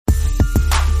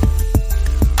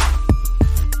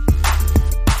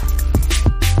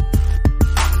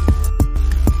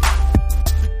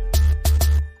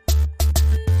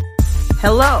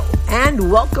Hello,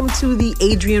 and welcome to the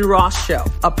Adrienne Ross Show,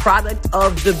 a product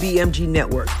of the BMG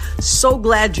Network. So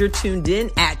glad you're tuned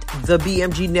in at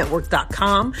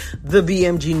thebmgnetwork.com, the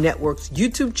BMG Network's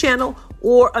YouTube channel,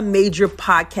 or a major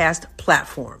podcast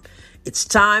platform. It's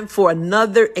time for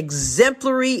another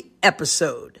exemplary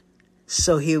episode.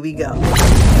 So here we go.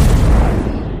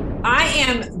 I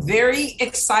am very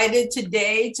excited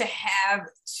today to have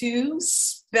two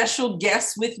special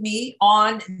guests with me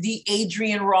on the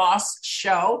Adrienne Ross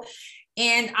Show.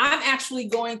 And I'm actually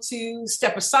going to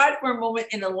step aside for a moment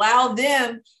and allow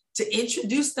them to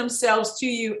introduce themselves to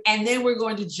you. And then we're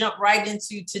going to jump right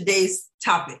into today's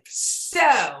topic.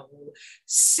 So,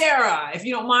 Sarah, if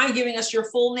you don't mind giving us your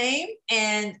full name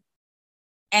and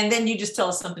then you just tell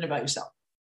us something about yourself.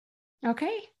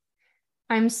 Okay.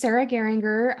 I'm Sarah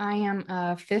Geringer. I am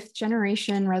a fifth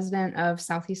generation resident of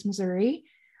Southeast Missouri.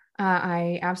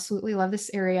 I absolutely love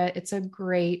this area. It's a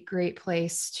great, great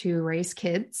place to raise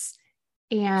kids.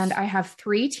 And I have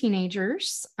three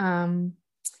teenagers, and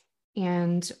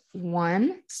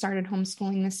one started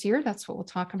homeschooling this year. That's what we'll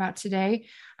talk about today.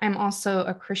 I'm also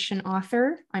a Christian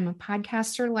author. I'm a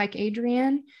podcaster like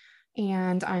Adrienne,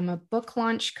 and I'm a book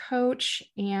launch coach,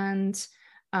 and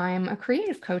I'm a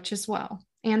creative coach as well,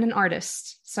 and an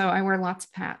artist. So I wear lots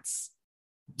of hats.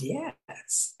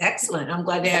 Yes, excellent. I'm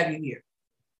glad to have you here.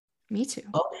 Me too.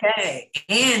 Okay.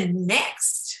 And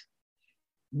next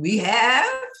we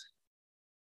have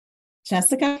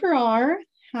Jessica Farrar.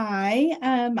 Hi.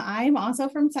 I'm also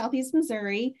from Southeast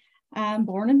Missouri,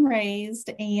 born and raised,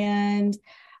 and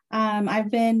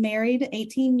I've been married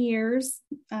 18 years,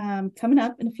 coming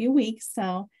up in a few weeks.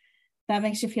 So that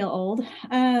makes you feel old.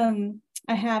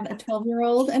 I have a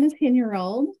 12-year-old and a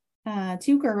 10-year-old,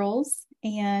 two girls,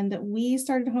 and we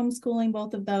started homeschooling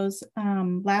both of those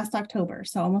last October,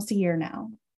 so almost a year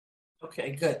now.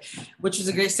 Okay, good. Which is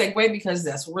a great segue because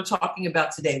that's what we're talking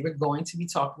about today. We're going to be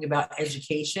talking about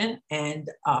education and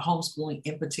homeschooling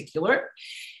in particular.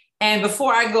 And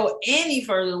before I go any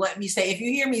further, let me say, if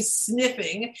you hear me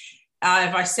sniffing, if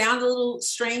I sound a little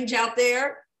strange out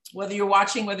there, whether you're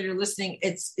watching, whether you're listening,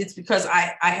 it's because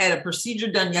I had a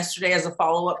procedure done yesterday as a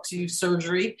follow-up to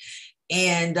surgery.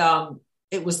 And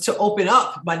it was to open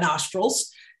up my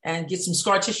nostrils and get some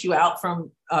scar tissue out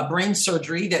from brain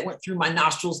surgery that went through my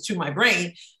nostrils to my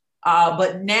brain.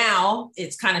 But now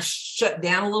it's kind of shut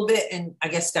down a little bit, and I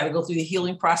guess got to go through the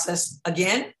healing process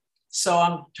again. So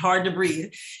I'm hard to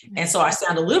breathe. And so I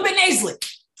sound a little bit nasally,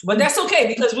 but that's okay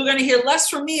because we're going to hear less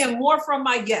from me and more from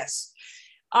my guests.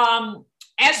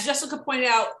 As Jessica pointed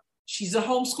out, she's a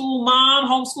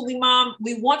homeschooling mom.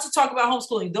 We want to talk about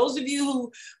homeschooling. Those of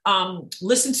you who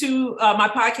listen to my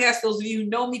podcast, those of you who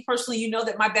know me personally, you know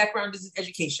that my background is in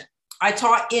education. I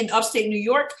taught in upstate New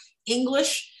York,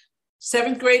 English,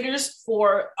 seventh graders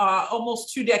for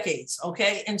almost 2 decades.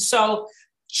 Okay. And so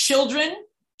children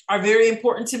are very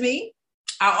important to me.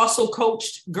 I also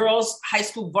coached girls high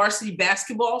school varsity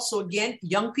basketball. So again,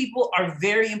 young people are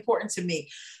very important to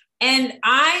me. And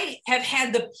I have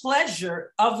had the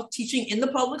pleasure of teaching in the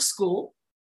public school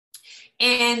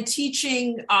and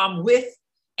teaching with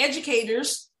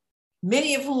educators,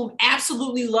 many of whom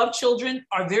absolutely love children,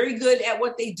 are very good at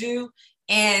what they do,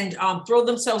 and throw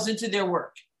themselves into their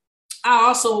work. I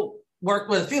also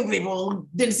worked with a few people who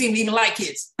didn't seem to even like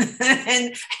kids,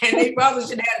 and they probably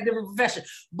should have a different profession.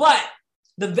 But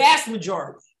the vast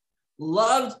majority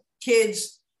loved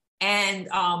kids and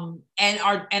are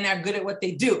good at what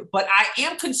they do. But I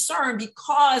am concerned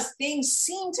because things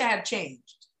seem to have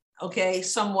changed, okay,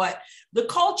 somewhat. The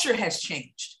culture has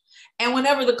changed. And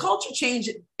whenever the culture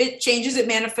changes, it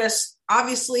manifests,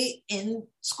 obviously, in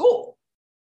school.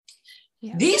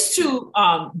 Yeah. These two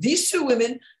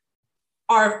women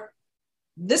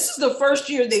this is the first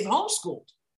year they've homeschooled,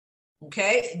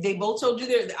 okay? They both told you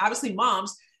they're obviously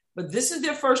moms, but this is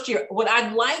their first year. What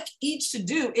I'd like each to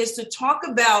do is to talk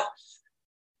about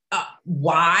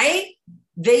why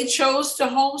they chose to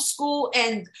homeschool.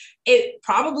 And it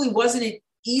probably wasn't an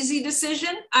easy decision,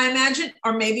 I imagine,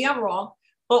 or maybe I'm wrong,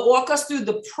 but walk us through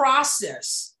the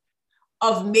process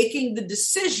of making the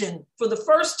decision for the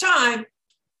first time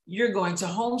you're going to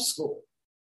homeschool.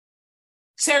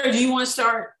 Sarah, do you want to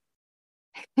start?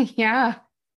 Yeah.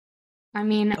 I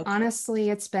mean, okay. Honestly,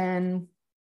 it's been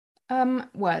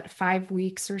 5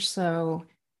 weeks or so.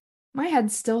 My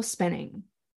head's still spinning.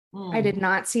 I did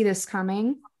not see this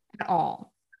coming at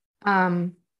all.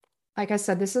 Like I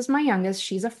said, this is my youngest.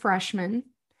 She's a freshman.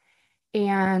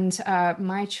 And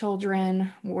my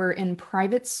children were in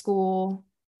private school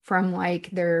from like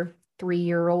their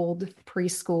 3-year-old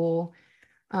preschool.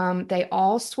 They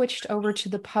all switched over to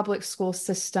the public school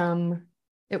system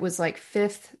It was like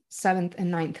 5th, 7th,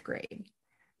 and 9th grade.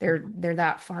 They're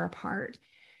that far apart.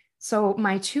 So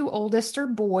my 2 oldest are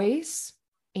boys,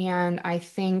 and I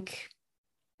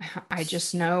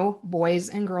just know boys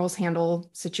and girls handle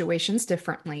situations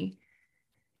differently.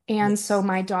 And so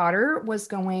my daughter was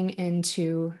going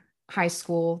into high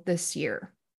school this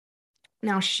year.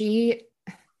 Now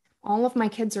all of my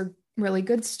kids are really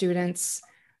good students.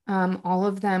 All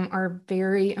of them are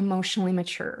very emotionally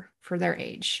mature for their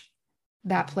age.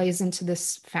 That plays into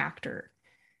this factor.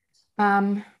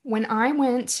 When I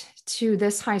went to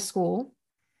this high school,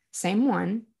 same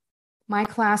one, my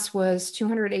class was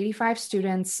 285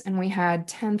 students, and we had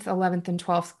 10th, 11th, and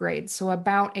 12th grade, so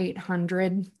about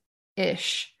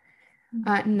 800-ish.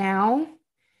 Now,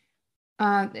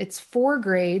 it's 4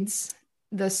 grades.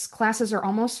 The classes are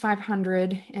almost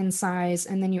 500 in size,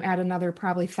 and then you add another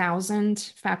probably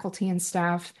 1,000 faculty and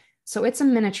staff. So it's a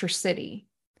miniature city.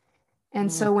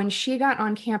 And so when she got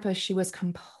on campus, she was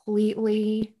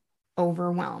completely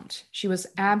overwhelmed. She was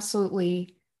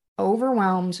absolutely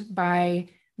overwhelmed by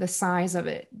the size of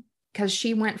it, because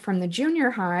she went from the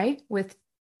junior high with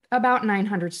about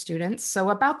 900 students, so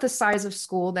about the size of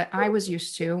school that I was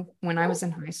used to when I was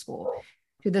in high school,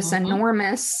 to this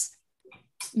enormous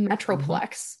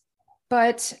metroplex.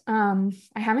 But I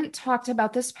haven't talked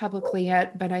about this publicly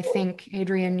yet, but I think,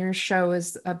 Adrienne, your show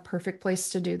is a perfect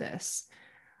place to do this.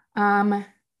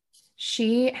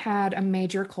 She had a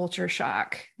major culture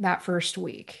shock that first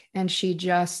week, and she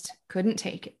just couldn't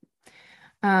take it.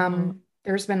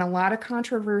 There's been a lot of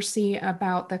controversy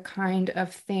about the kind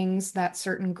of things that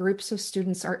certain groups of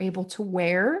students are able to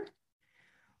wear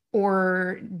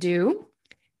or do.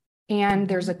 And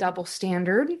there's a double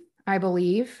standard, I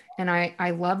believe. And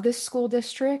I love this school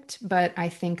district, but I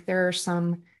think there are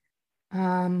some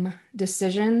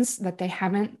decisions that they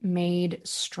haven't made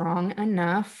strong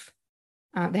enough.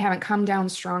 They haven't come down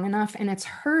strong enough, and it's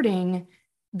hurting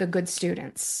the good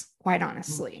students, quite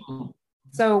honestly.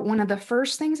 So one of the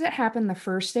first things that happened the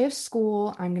first day of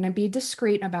school, I'm going to be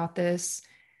discreet about this.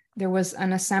 There was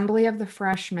an assembly of the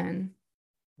freshmen,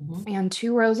 and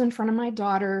 2 rows in front of my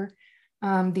daughter,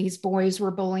 these boys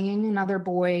were bullying another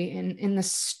boy in the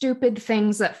stupid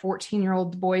things that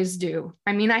 14-year-old boys do.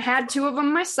 I mean, I had 2 of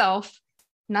them myself.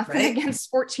 Nothing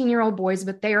against 14-year-old boys,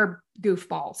 but they are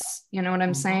goofballs. You know what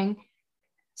I'm saying?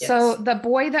 Yes. So the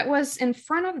boy that was in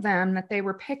front of them that they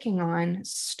were picking on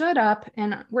stood up,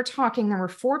 and we're talking, there were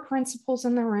 4 principals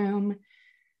in the room.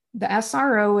 The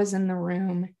SRO is in the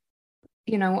room,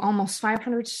 almost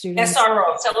 500 students.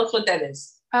 SRO, tell us what that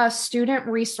is. A student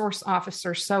resource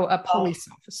officer. So a police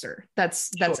officer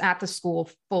that's at the school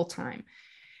full time.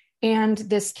 And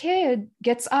this kid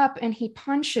gets up and he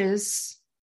punches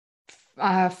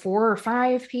 4 or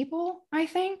 5 people, I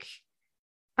think.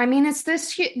 I mean, this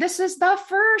is the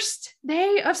first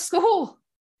day of school.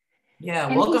 Yeah,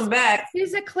 and welcome back.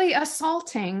 Physically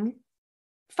assaulting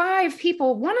 5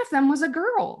 people. One of them was a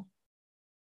girl.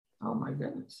 Oh my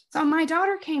goodness. So my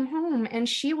daughter came home, and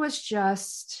she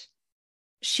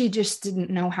just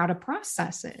didn't know how to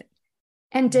process it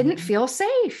and didn't feel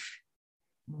safe.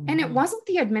 And it wasn't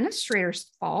the administrator's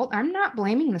fault. I'm not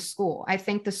blaming the school. I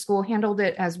think the school handled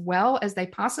it as well as they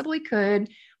possibly could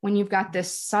when you've got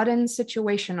this sudden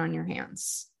situation on your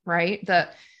hands, right? The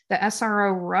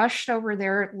SRO rushed over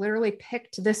there, literally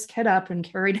picked this kid up and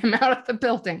carried him out of the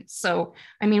building. So,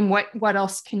 I mean, what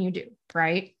else can you do,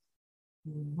 right?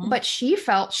 But she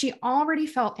already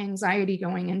felt anxiety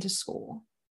going into school.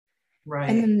 Right.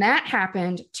 And then that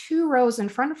happened 2 rows in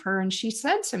front of her. And she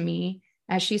said to me,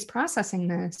 as she's processing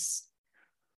this,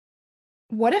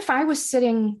 what if I was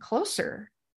sitting closer?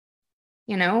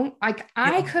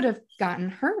 I could have gotten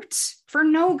hurt for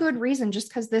no good reason, just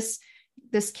because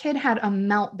this kid had a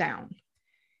meltdown.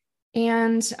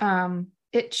 And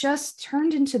it just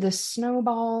turned into this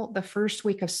snowball the first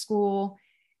week of school.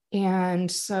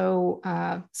 And so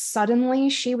suddenly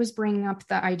she was bringing up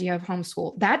the idea of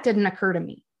homeschool. That didn't occur to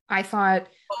me. I thought,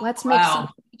 let's make some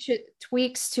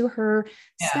tweaks to her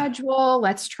schedule.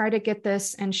 Let's try to get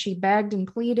this. And she begged and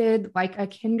pleaded like a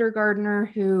kindergartner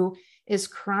who is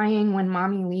crying when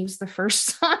mommy leaves the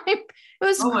first time. It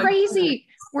was crazy.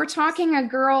 We're talking a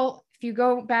girl, if you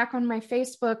go back on my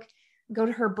Facebook, go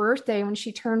to her birthday when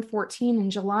she turned 14 in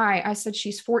July. I said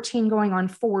she's 14 going on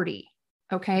 40.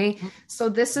 Okay. So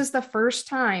this is the first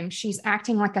time she's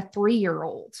acting like a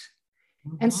 3-year-old.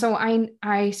 And so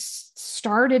I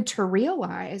started to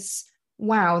realize,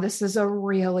 wow, this is a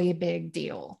really big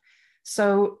deal.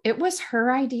 So it was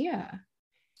her idea.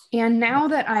 And now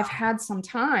that I've had some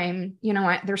time,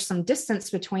 there's some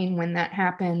distance between when that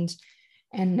happened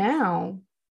and now,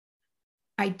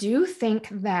 I do think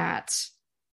that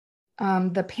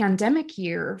the pandemic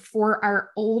year for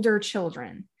our older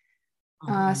children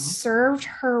served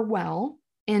her well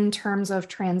in terms of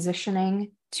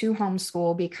transitioning to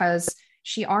homeschool, because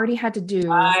she already had to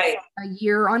do a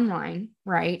year online,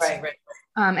 right? Right.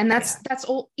 And that's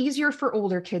easier for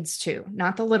older kids too,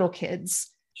 not the little kids.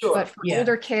 Sure. But for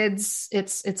older kids,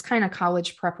 it's kind of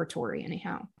college preparatory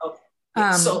anyhow.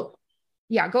 Okay. So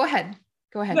yeah, go ahead.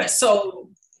 So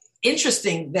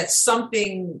interesting that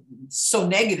something so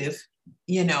negative,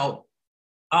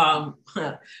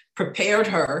 prepared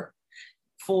her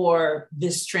for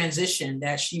this transition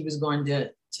that she was going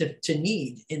to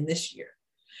need in this year.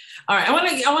 All right, I want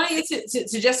to get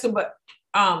to Jessica, but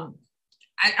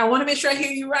I want to make sure I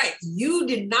hear you right. You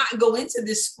did not go into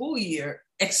this school year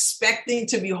expecting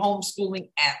to be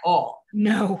homeschooling at all.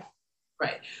 No.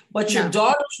 Right. But your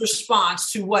daughter's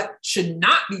response to what should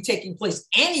not be taking place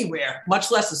anywhere,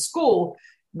 much less a school,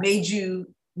 made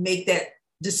you make that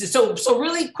decision. So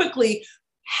really quickly,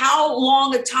 how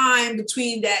long a time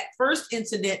between that first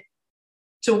incident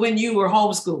to when you were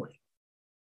homeschooling?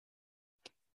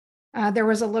 There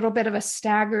was a little bit of a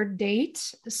staggered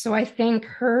date. So I think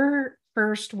her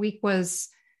first week was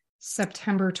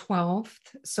September 12th.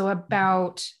 So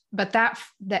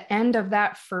the end of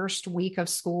that first week of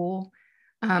school,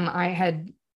 I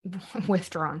had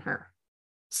withdrawn her.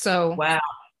 So wow.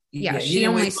 Yeah, she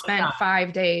only spent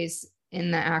 5 days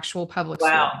in the actual public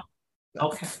school. Wow.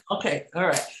 Okay. All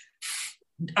right.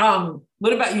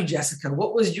 What about you, Jessica?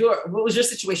 What was your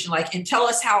situation like? And tell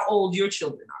us how old your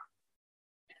children are.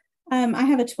 I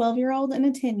have a 12-year-old and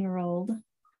a 10-year-old.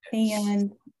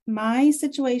 And my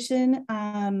situation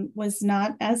was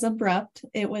not as abrupt.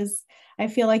 I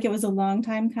feel like it was a long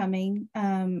time coming.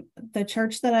 The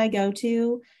church that I go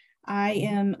to, I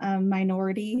am a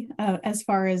minority as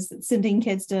far as sending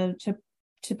kids to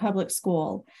public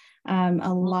school.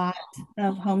 A lot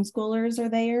of homeschoolers are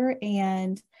there.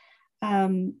 And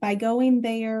by going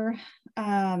there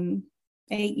 8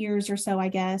 years or so, I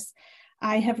guess,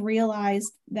 I have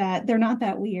realized that they're not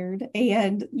that weird.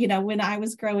 And, when I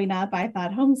was growing up, I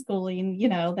thought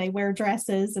homeschooling, they wear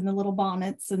dresses and the little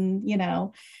bonnets and,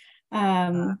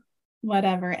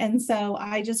 whatever. And so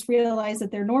I just realized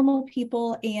that they're normal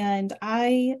people. And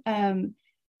I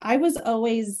was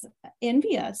always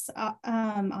envious,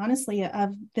 honestly,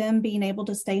 of them being able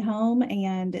to stay home,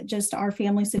 and just our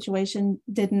family situation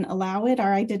didn't allow it,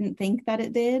 or I didn't think that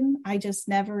it did. I just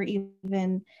never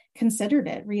even considered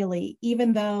it, really,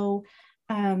 even though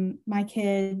my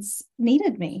kids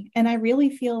needed me. And I really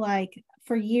feel like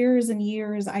for years and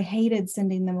years, I hated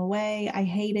sending them away. I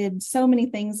hated so many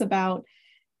things about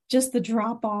just the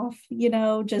drop off, you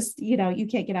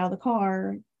can't get out of the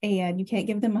car and you can't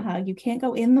give them a hug. You can't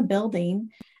go in the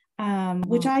building,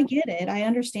 which I get it. I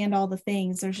understand all the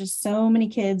things. There's just so many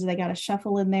kids. They got to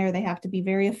shuffle in there. They have to be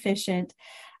very efficient.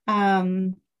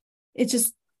 It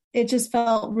just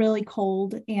felt really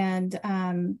cold. And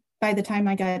by the time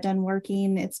I got done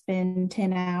working, it's been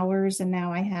 10 hours. And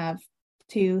now I have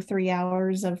 2-3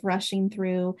 hours of rushing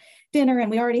through dinner, and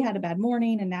we already had a bad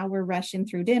morning, and now we're rushing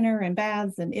through dinner and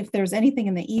baths, and if there's anything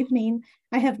in the evening,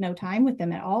 I have no time with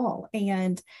them at all.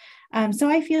 And so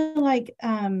I feel like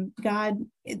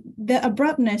the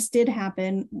abruptness did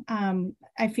happen.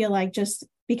 I feel like just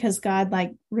because God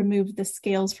removed the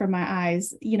scales from my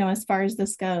eyes, as far as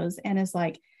this goes, and is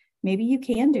like, maybe you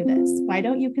can do this. Why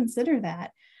don't you consider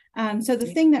that? So the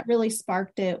thing that really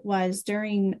sparked it was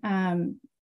during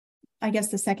I guess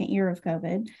the second year of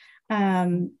COVID,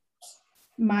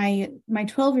 my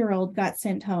 12-year-old got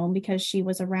sent home because she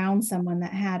was around someone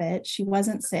that had it. She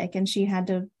wasn't sick, and she had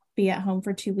to be at home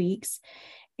for 2 weeks.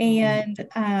 And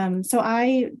so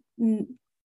I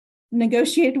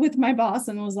negotiated with my boss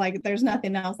and was like, there's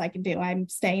nothing else I can do. I'm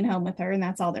staying home with her, and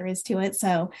that's all there is to it.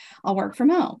 So I'll work from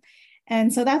home.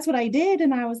 And so that's what I did.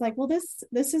 And I was like, well, this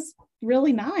is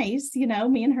really nice.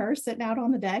 Me and her sitting out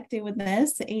on the deck doing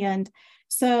this. And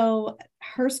so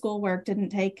her schoolwork didn't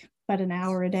take but an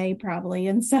hour a day probably.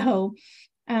 And so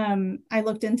I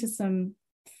looked into some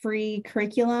free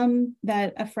curriculum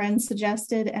that a friend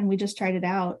suggested, and we just tried it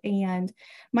out. And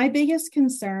my biggest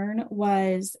concern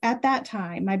was, at that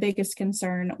time,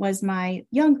 my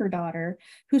younger daughter,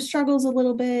 who struggles a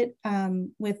little bit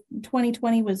with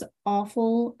 2020 was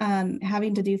awful,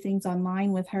 having to do things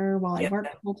online with her while I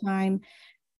worked full time.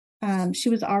 She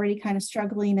was already kind of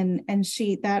struggling, and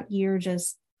that year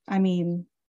just,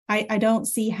 I don't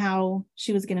see how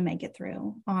she was going to make it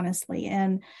through, honestly.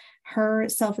 And her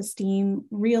self-esteem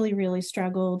really, really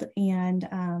struggled,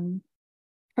 and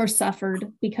or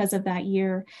suffered because of that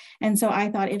year. And so I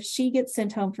thought, if she gets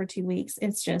sent home for 2 weeks,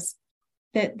 it's just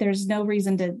that there's no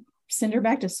reason to send her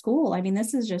back to school. I mean,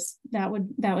 this is just, that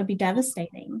would be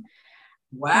devastating.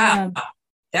 Wow.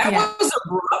 That was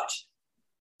abrupt.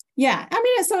 Yeah. I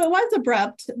mean, so it was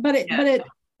abrupt, but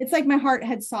it's like my heart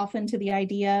had softened to the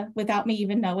idea without me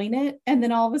even knowing it. And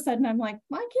then all of a sudden I'm like,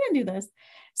 well, I can do this.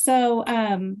 So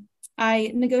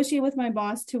I negotiated with my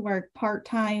boss to work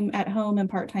part-time at home and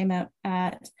part-time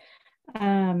at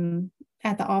the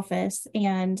office.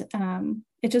 And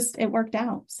it worked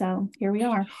out. So here we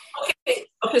are.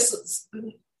 Okay. So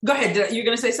go ahead. You're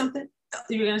going to say something?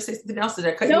 You're going to say something else? Did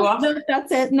I cut you off? No,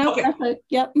 that's it. No, okay. That's it.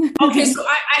 Yep. Okay. So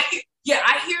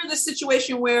I hear the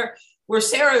situation where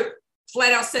Sarah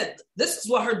flat out said, this is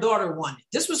what her daughter wanted.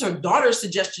 This was her daughter's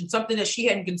suggestion, something that she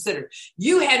hadn't considered.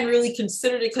 You hadn't really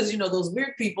considered it because, those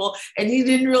weird people, and you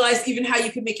didn't realize even how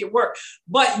you could make it work.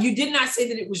 But you did not say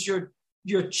that it was your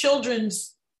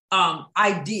children's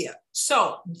idea.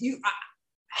 So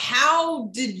how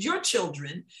did your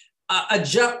children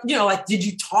adjust? Did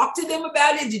you talk to them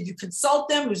about it? Did you consult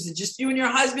them? Was it just you and your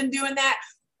husband doing that?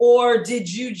 Or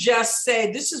did you just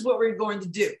say, this is what we're going to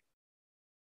do?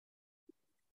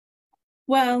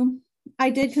 Well, I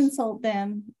did consult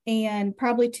them, and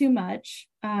probably too much,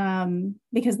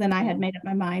 because then I had made up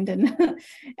my mind, and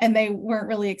and they weren't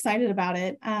really excited about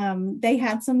it. They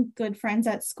had some good friends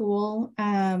at school,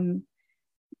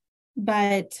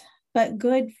 but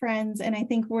good friends, and I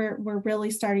think we're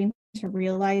really starting to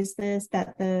realize this,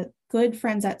 that the good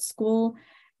friends at school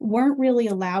weren't really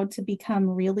allowed to become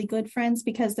really good friends,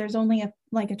 because there's only a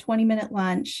 20-minute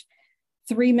lunch,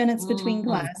 3 minutes between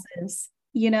classes.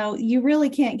 You really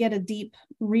can't get a deep,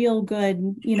 real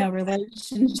good,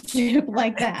 relationship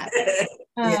like that.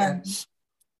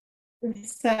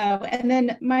 So, and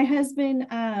then my husband,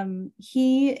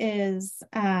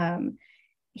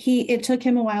 it took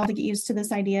him a while to get used to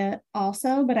this idea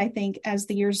also, but I think as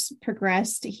the years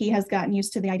progressed, he has gotten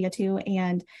used to the idea too.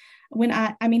 And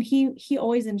he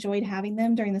always enjoyed having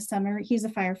them during the summer. He's a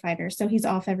firefighter, so he's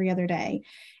off every other day.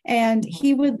 And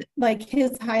he would,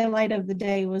 his highlight of the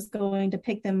day was going to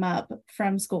pick them up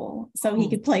from school so he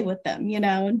could play with them,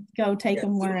 and go take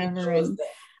them wherever. And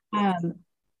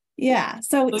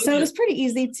so it was pretty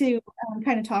easy to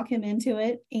kind of talk him into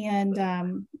it.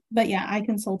 And but I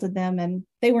consulted them, and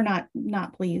they were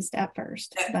not pleased at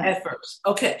first. At first.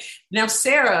 Okay. Now,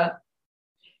 Sarah,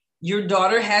 your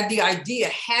daughter had the idea.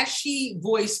 Has she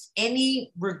voiced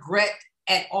any regret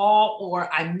at all? Or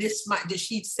did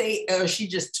she say, or she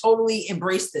just totally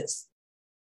embraced this?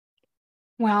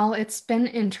 Well, it's been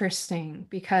interesting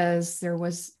because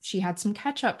she had some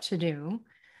catch up to do.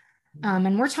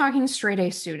 And we're talking straight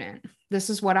A student. This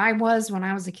is what I was when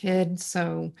I was a kid.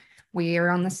 So we are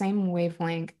on the same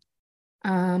wavelength.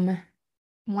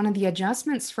 One of the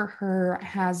adjustments for her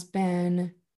has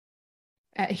been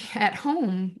at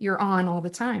home, you're on all the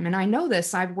time. And I know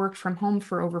this, I've worked from home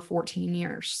for over 14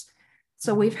 years.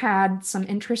 So we've had some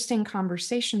interesting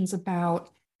conversations about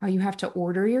how you have to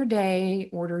order your day,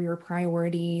 order your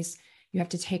priorities. You have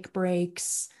to take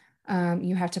breaks.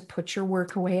 You have to put your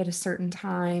work away at a certain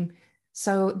time.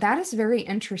 So that is very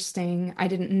interesting. I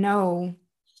didn't know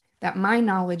that my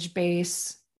knowledge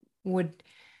base would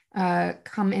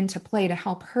come into play to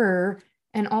help her.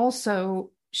 And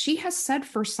also, she has said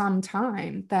for some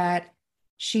time that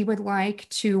she would like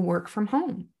to work from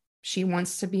home. She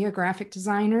wants to be a graphic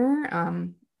designer,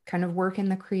 kind of work in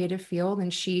the creative field,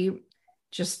 and she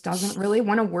just doesn't really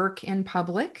want to work in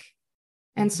public.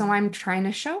 And so I'm trying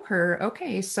to show her,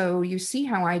 okay, so you see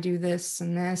how I do this,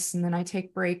 and then I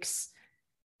take breaks.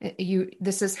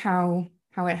 This is how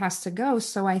it has to go.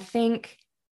 So I think,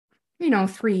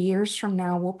 3 years from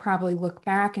now, we'll probably look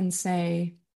back and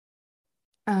say,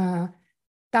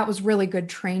 that was really good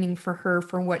training for her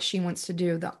for what she wants to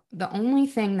do. The only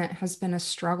thing that has been a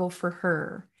struggle for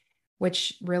her,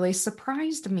 which really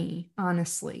surprised me,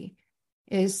 honestly,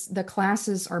 is the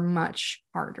classes are much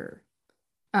harder.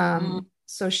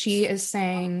 So she is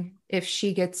saying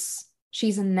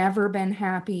she's never been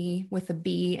happy with a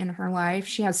B in her life.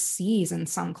 She has C's in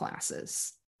some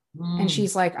classes. And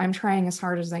she's like, I'm trying as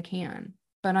hard as I can.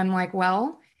 But I'm like,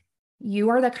 well, you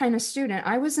are the kind of student.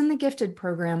 I was in the gifted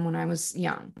program when I was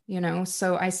young,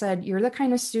 so I said, you're the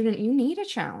kind of student you need a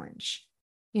challenge,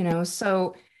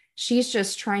 so she's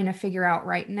just trying to figure out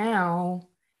right now,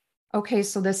 okay,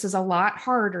 so this is a lot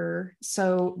harder.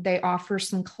 So they offer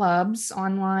some clubs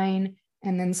online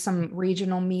and then some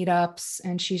regional meetups.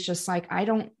 And she's just like, I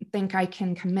don't think I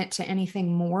can commit to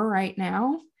anything more right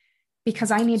now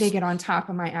because I need to get on top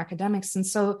of my academics. And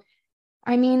so,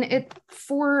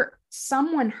 for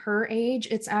someone her age,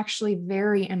 it's actually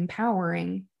very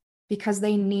empowering because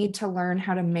they need to learn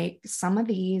how to make some of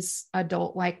these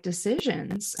adult-like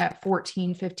decisions at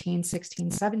 14, 15,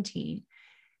 16, 17.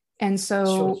 And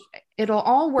so it'll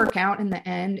all work out in the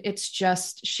end. It's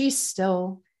just, she's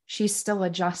still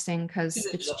adjusting because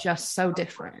it's just so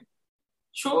different.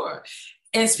 Sure.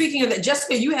 And speaking of that,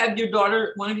 Jessica, you have your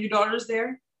daughter, one of your daughters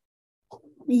there?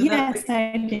 Yes,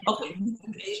 I do. Okay.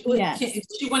 Yes. If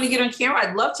you want to get on camera,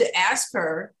 I'd love to ask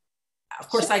her. Of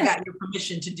course, sure. I got your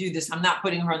permission to do this. I'm not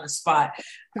putting her on the spot.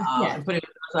 So,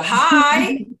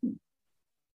 hi.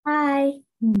 Hi.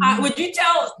 Would you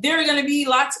tell, there are going to be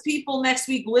lots of people next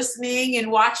week listening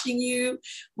and watching you.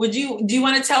 Do you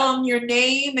want to tell them your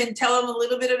name and tell them a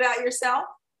little bit about yourself?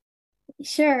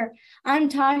 Sure. I'm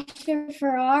Tasha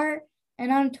Farrar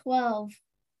and I'm 12.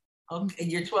 Okay,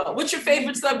 you're 12. What's your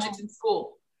favorite subject in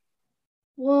school?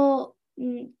 Well,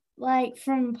 like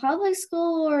from public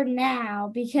school or now?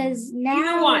 Because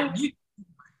now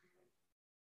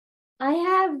I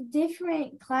have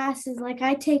different classes. Like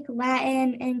I take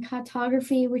Latin and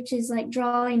cartography, which is like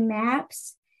drawing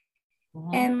maps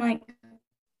and like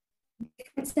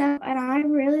stuff. And I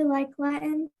really like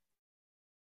Latin.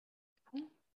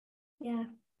 Yeah,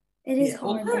 it is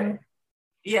hard. Okay.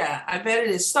 Yeah, I bet it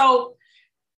is. So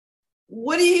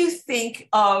what do you think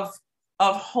of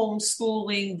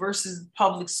homeschooling versus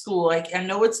public school? Like, I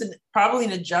know it's probably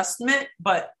an adjustment,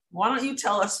 but why don't you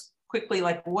tell us quickly,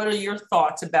 like, what are your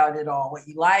thoughts about it all? What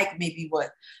you like, maybe what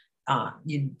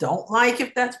you don't like,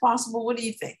 if that's possible. What do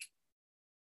you think?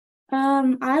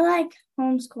 I like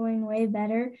homeschooling way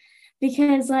better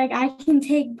because like I can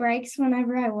take breaks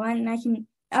whenever I want and I can,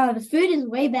 the food is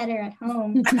way better at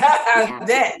home.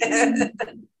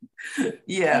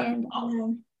 Yeah.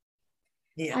 And,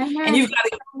 yeah. And you've got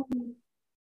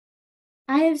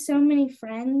I have so many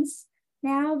friends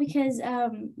now because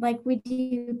like we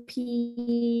do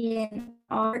PE and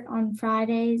art on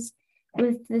Fridays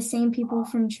with the same people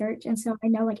from church, and so I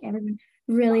know like everyone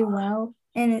really well.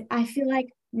 And I feel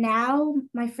like now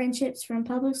my friendships from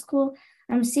public school,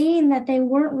 I'm seeing that they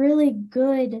weren't really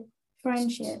good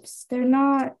friendships. They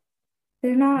weren't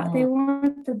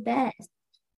the best.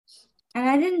 And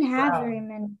I didn't have very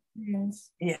many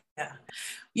friends. Yeah.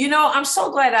 You know, I'm so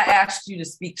glad I asked you to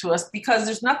speak to us because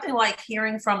there's nothing like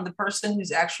hearing from the person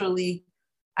who's actually,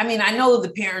 I mean, I know the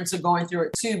parents are going through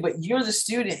it too, but you're the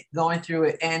student going through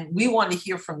it. And we want to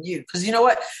hear from you because you know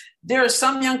what? There are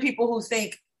some young people who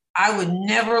think I would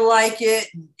never like it,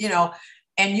 you know,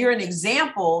 and you're an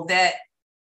example that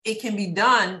it can be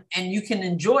done and you can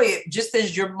enjoy it just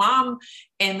as your mom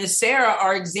and Miss Sarah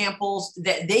are examples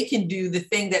that they can do the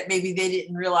thing that maybe they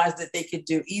didn't realize that they could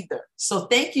do either. So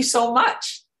thank you so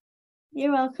much.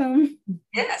 You're welcome.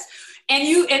 Yes. And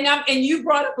you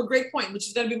brought up a great point, which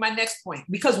is going to be my next point,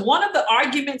 because one of the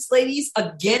arguments, ladies,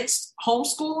 against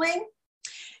homeschooling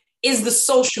is the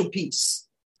social piece.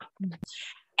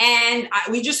 And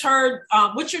we just heard,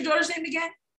 what's your daughter's name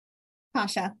again?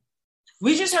 Tasha.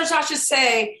 We just heard Tasha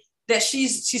say that she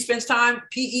spends time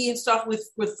PE and stuff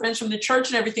with friends from the church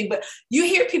and everything. But you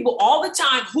hear people all the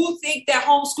time who think that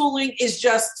homeschooling is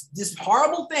just this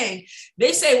horrible thing.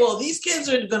 They say, well, these kids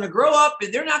are going to grow up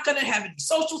and they're not going to have any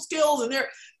social skills. And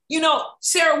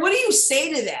Sarah, what do you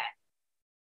say to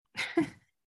that?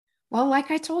 Well, like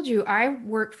I told you, I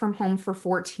worked from home for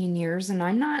 14 years and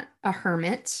I'm not a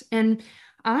hermit. And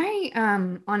I,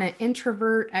 on an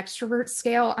introvert extrovert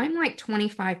scale, I'm like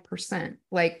 25%,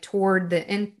 like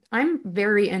I'm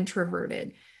very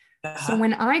introverted. So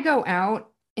when I go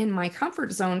out in my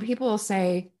comfort zone, people will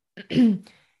say,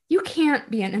 you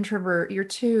can't be an introvert. You're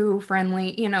too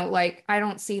friendly. Like I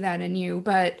don't see that in you.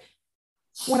 But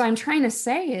what I'm trying to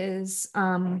say is,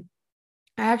 I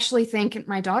actually think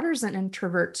my daughter's an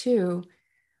introvert too.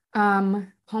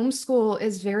 Homeschool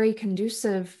is very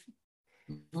conducive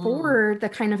for the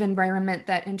kind of environment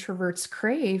that introverts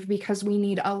crave because we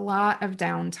need a lot of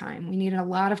downtime. We need a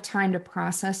lot of time to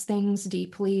process things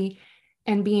deeply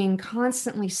and being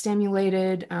constantly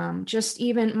stimulated. Just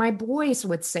even my boys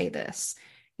would say this,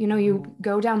 you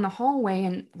go down the hallway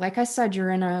and like I said,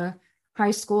 you're in a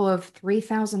high school of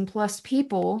 3,000 plus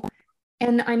people.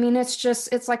 And I mean,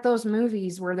 it's like those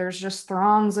movies where there's just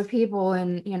throngs of people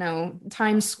in,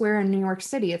 Times Square in New York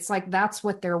City. It's like, that's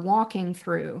what they're walking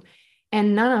through.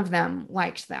 And none of them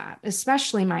liked that,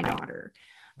 especially my daughter,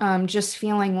 just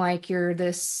feeling like you're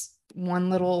this one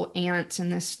little ant in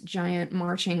this giant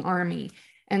marching army.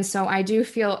 And so I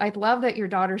love that your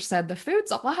daughter said the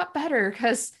food's a lot better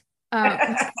because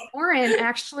Lauren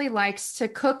actually likes to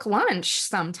cook lunch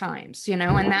sometimes,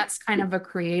 and that's kind of a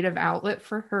creative outlet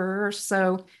for her.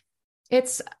 So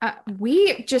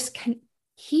we just can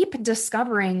keep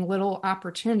discovering little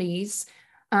opportunities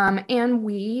And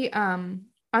we,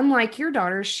 unlike your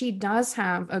daughter, she does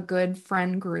have a good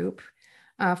friend group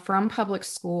from public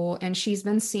school, and she's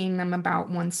been seeing them about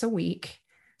once a week.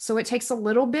 So it takes a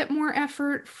little bit more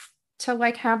effort to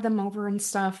like have them over and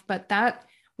stuff, but that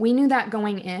we knew that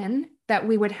going in that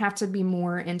we would have to be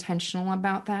more intentional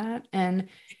about that. And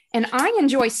I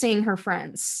enjoy seeing her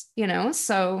friends, you know,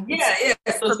 so yeah.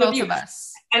 So for both of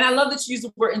us. And I love that you use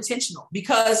the word intentional,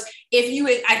 because if you,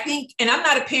 I think, and I'm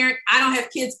not a parent, I don't have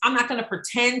kids, I'm not going to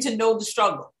pretend to know the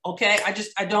struggle. Okay. I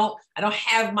don't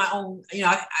have my own, you know,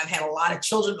 I've had a lot of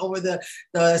children over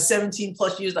the 17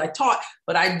 plus years that I taught,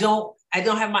 but I don't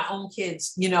have my own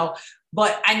kids, you know,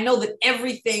 but I know that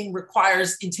everything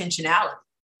requires intentionality.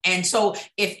 And so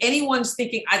if anyone's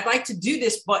thinking, I'd like to do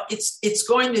this, but it's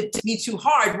going to be too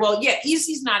hard. Well, yeah,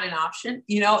 easy's not an option.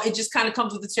 You know, it just kind of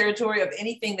comes with the territory of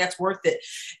anything that's worth it.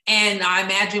 And I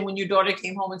imagine when your daughter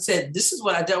came home and said, this is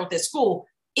what I dealt with at school,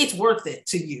 it's worth it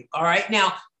to you. All right.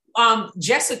 Now,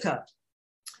 Jessica,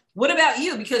 what about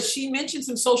you? Because she mentioned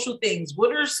some social things.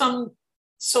 What are some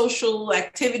social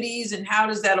activities and how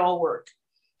does that all work?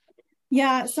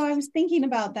 Yeah, so I was thinking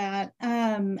about that.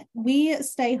 We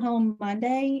stay home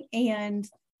Monday and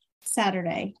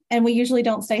Saturday, and we usually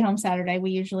don't stay home Saturday.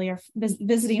 We usually are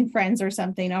visiting friends or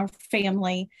something, our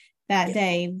family that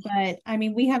day. But I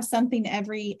mean, we have something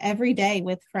every day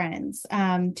with friends.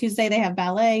 Tuesday they have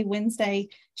ballet. Wednesday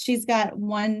she's got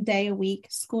 1 day a week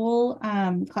school.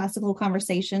 Classical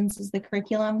Conversations is the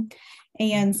curriculum,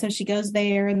 and so she goes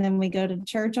there, and then we go to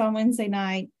church on Wednesday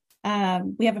night.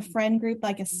 We have a friend group,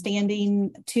 like a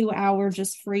standing 2-hour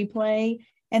just free play.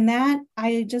 And that,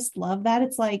 I just love that.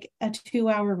 It's like a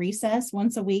 2-hour recess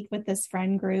once a week with this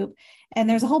friend group. And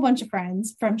there's a whole bunch of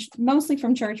friends mostly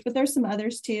from church, but there's some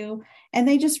others too. And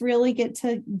they just really get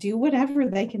to do whatever.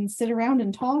 They can sit around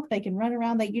and talk. They can run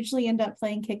around. They usually end up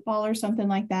playing kickball or something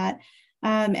like that.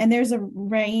 And there's a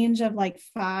range of like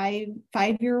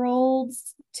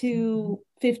 5-year-olds to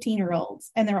 15-year-olds,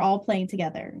 and they're all playing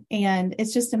together. And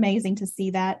it's just amazing to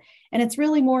see that. And it's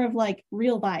really more of like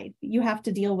real life. You have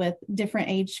to deal with different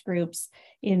age groups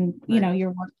in, you know,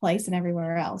 your workplace and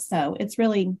everywhere else. So it's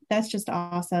really, that's just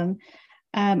awesome.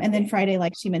 And then Friday,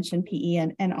 like she mentioned,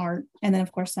 PE and art. And then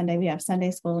of course, Sunday, we have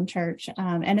Sunday school and church.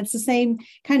 And it's the same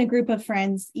kind of group of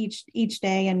friends each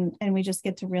day. And we just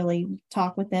get to really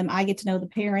talk with them. I get to know the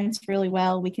parents really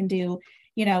well. We can do,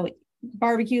 you know,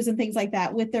 barbecues and things like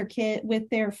that with their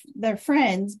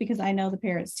friends, because I know the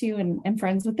parents too, and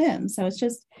friends with them. So it's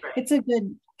a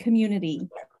good community.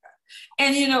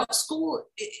 And, you know, school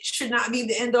should not be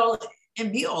the end all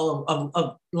and be all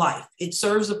of life. It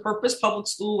serves a purpose, public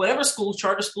school, whatever school,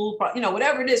 charter school, you know,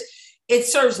 whatever it is, it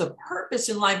serves a purpose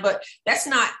in life, but that's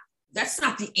not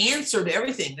the answer to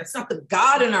everything. That's not the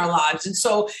God in our lives. And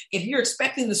so if you're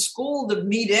expecting the school to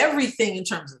meet everything in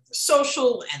terms of the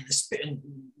social and the spirit,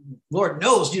 Lord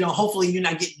knows, you know, hopefully you're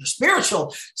not getting the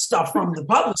spiritual stuff from the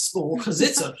public school, because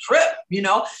it's a trip, you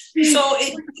know? So,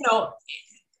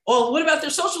 well, what about their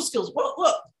social skills? Well,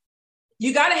 look,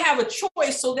 you got to have a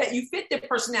choice so that you fit their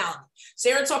personality.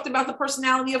 Sarah talked about the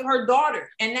personality of her daughter.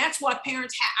 And that's what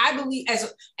parents have, I believe,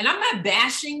 and I'm not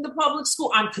bashing the public school.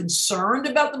 I'm concerned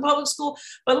about the public school.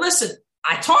 But listen,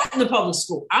 I taught in the public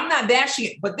school. I'm not bashing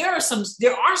it, but there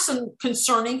are some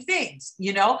concerning things,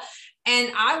 you know,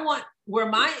 and I want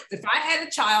if I had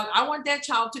a child, I want that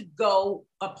child to go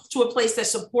up to a place that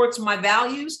supports my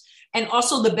values and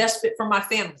also the best fit for my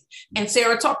family. And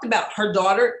Sarah talked about her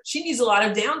daughter. She needs a lot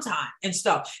of downtime and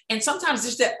stuff. And sometimes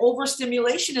there's that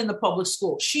overstimulation in the public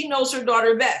school. She knows her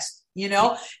daughter best, you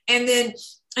know, and then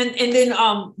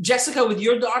Jessica, with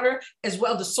your daughter as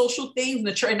well, the social things in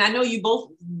the church. And I know you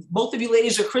both of you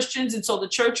ladies are Christians. And so the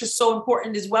church is so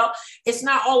important as well. It's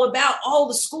not all about,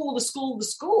 the school.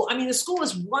 I mean, the school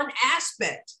is one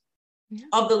aspect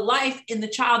of the life in the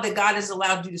child that God has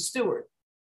allowed you to steward.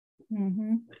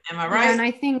 Mm-hmm. Am I right? Yeah, and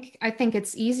I think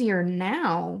it's easier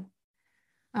now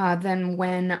than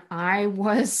when I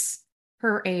was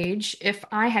her age. If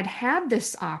I had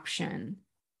this option,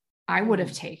 I would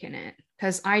have taken it,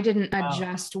 because I didn't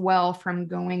adjust well from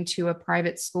going to a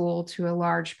private school to a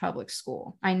large public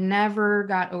school. I never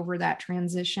got over that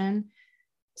transition.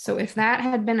 So if that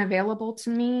had been available to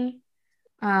me,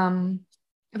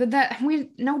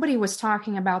 nobody was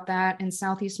talking about that in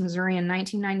Southeast Missouri in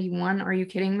 1991. Are you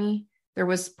kidding me? There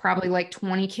was probably like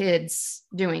 20 kids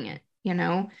doing it, you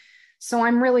know? So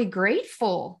I'm really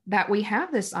grateful that we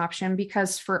have this option,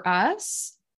 because for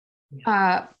us,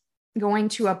 going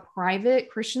to a private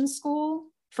Christian school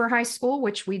for high school,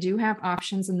 which we do have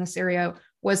options in this area,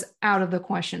 was out of the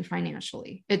question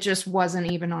financially. It just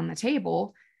wasn't even on the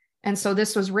table. And so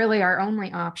this was really our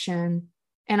only option.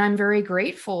 And I'm very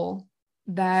grateful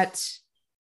that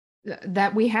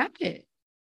we had it.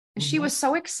 She was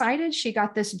so excited. She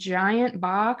got this giant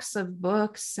box of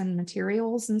books and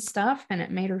materials and stuff, and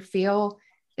it made her feel,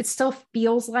 it still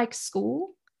feels like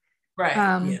school.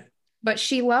 Right. But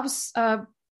she loves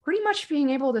pretty much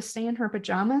being able to stay in her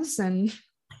pajamas and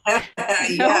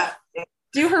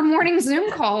do her morning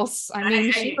Zoom calls. I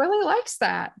mean, she really likes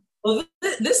that. Well,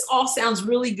 this all sounds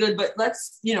really good, but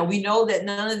let's, we know that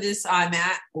none of this, I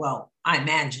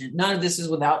imagine none of this is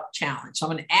without challenge. So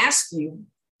I'm going to ask you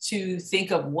to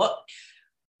think of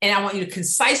and I want you to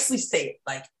concisely say it,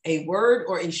 like a word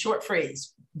or a short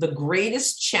phrase, the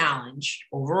greatest challenge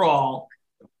overall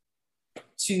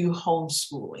to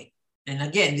homeschooling. And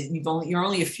again, you're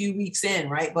only a few weeks in,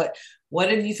 right? But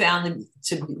what have you found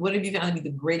to be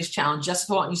the greatest challenge?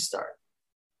 Jessica, why don't you start?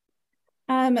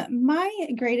 My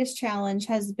greatest challenge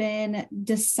has been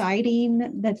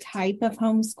deciding the type of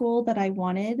homeschool that I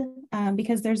wanted,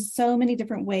 because there's so many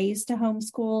different ways to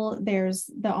homeschool. There's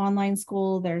the online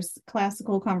school, there's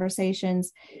classical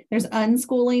conversations, there's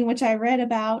unschooling, which I read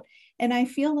about. And I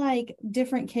feel like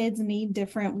different kids need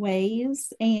different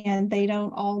ways, and they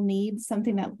don't all need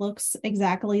something that looks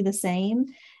exactly the same.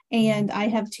 And I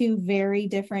have two very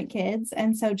different kids.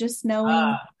 And so just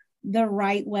knowing the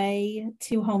right way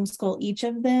to homeschool each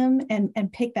of them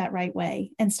and pick that right way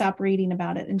and stop reading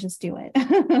about it and just do it.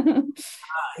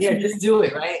 Just do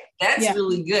it, right? That's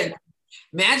really good.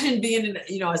 Imagine being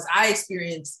as I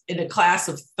experienced, in a class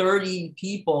of 30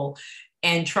 people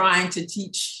and trying to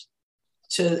teach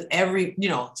to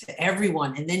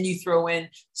everyone. And then you throw in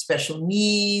special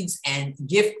needs and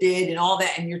gifted and all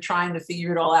that, and you're trying to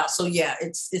figure it all out. So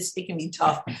it can be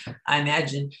tough, I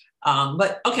imagine.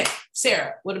 But okay,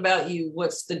 Sarah, what about you?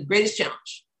 What's the greatest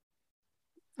challenge?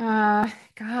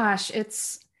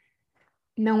 It's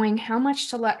knowing how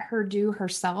much to let her do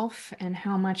herself and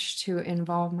how much to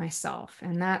involve myself.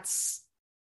 And that's,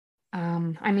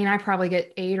 I probably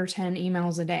get 8 or 10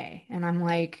 emails a day, and I'm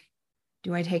like,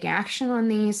 do I take action on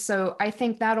these? So I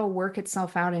think that'll work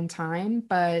itself out in time.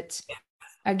 But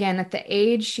again, at the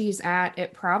age she's at,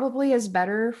 it probably is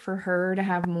better for her to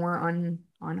have more on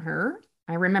her.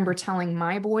 I remember telling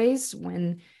my boys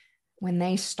when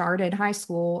they started high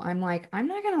school, I'm like, I'm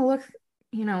not going to look,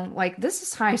 like, this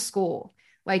is high school.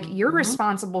 Like, you're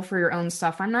responsible for your own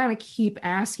stuff. I'm not going to keep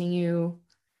asking you,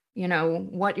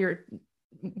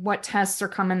 what tests are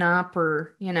coming up,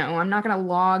 or, I'm not going to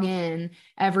log in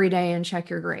every day and check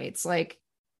your grades. Like,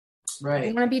 right.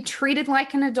 You want to be treated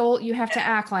like an adult, you have to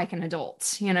act like an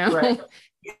adult, Right.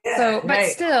 Yeah, so, but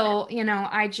still,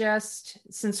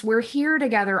 since we're here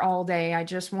together all day, I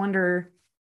just wonder,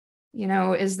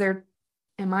 am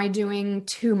I doing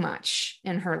too much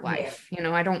in her life?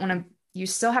 I don't want to, you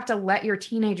still have to let your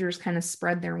teenagers kind of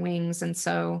spread their wings. And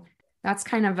so that's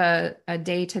kind of a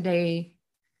day-to-day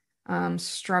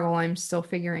struggle I'm still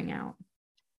figuring out.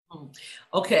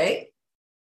 Okay.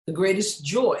 The greatest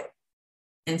joy.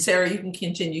 And Sarah, you can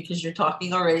continue because you're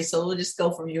talking already. So we'll just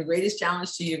go from your greatest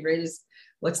challenge to your greatest,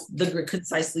 what's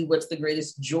the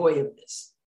greatest joy of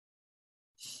this?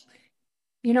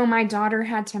 My daughter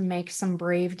had to make some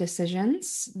brave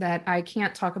decisions that I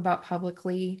can't talk about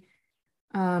publicly.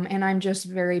 And I'm just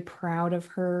very proud of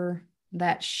her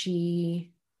that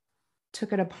she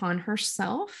took it upon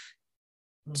herself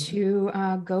to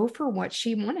go for what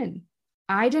she wanted.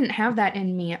 I didn't have that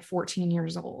in me at 14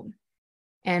 years old.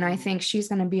 And I think she's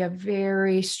going to be a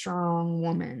very strong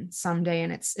woman someday.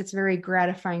 And it's very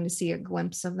gratifying to see a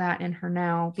glimpse of that in her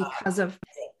now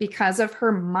because of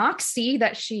her moxie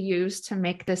that she used to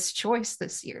make this choice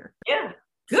this year. Yeah,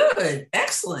 good.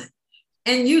 Excellent.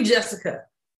 And you, Jessica,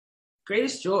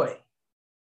 greatest joy?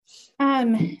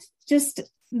 Just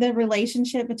the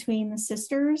relationship between the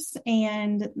sisters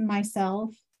and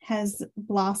myself has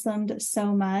blossomed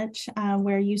so much,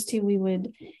 where used to we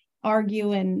would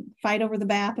argue and fight over the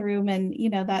bathroom and,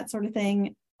 that sort of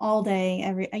thing all day.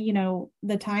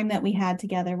 The time that we had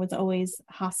together was always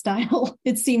hostile.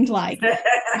 It seemed like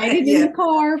fighting in the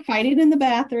car, fighting in the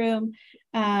bathroom.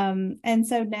 And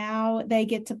so now they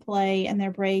get to play, and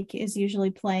their break is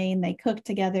usually playing. They cook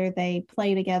together, they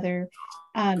play together.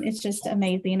 It's just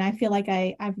amazing. I feel like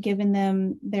I've given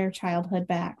them their childhood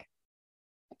back.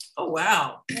 Oh,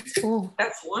 wow. That's cool.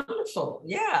 That's wonderful.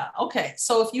 Yeah. Okay.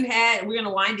 So we're going to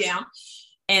wind down,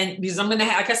 and because I'm going to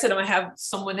have, like I said, I'm going to have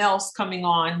someone else coming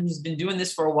on who's been doing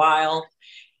this for a while,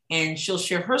 and she'll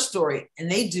share her story. And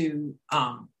they do,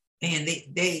 I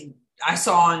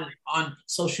saw on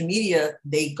social media,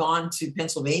 they'd gone to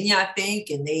Pennsylvania, I think,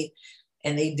 and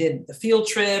they did the field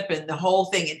trip and the whole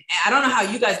thing. And I don't know how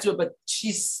you guys do it, but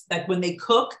she's like, when they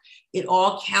cook, it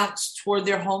all counts toward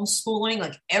their homeschooling,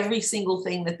 like every single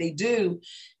thing that they do.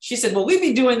 She said, well, we'd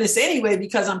be doing this anyway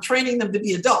because I'm training them to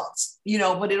be adults,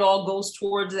 but it all goes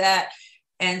towards that.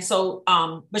 And so,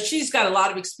 but she's got a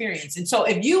lot of experience. And so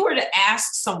if you were to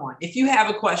ask someone, if you have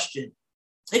a question,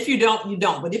 if you don't, you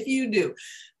don't, but if you do,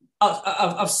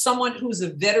 of someone who's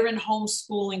a veteran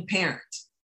homeschooling parent,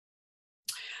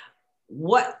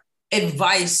 what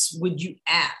advice would you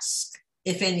ask,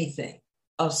 if anything,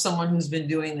 of someone who's been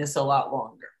doing this a lot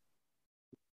longer?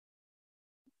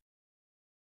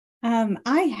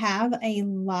 I have a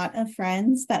lot of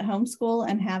friends that homeschool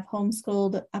and have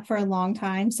homeschooled for a long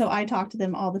time. So I talk to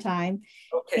them all the time.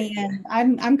 Okay. And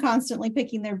I'm constantly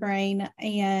picking their brain.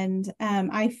 And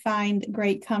I find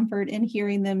great comfort in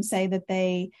hearing them say that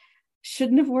they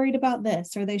shouldn't have worried about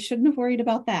this or they shouldn't have worried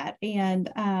about that. And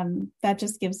that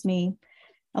just gives me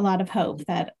a lot of hope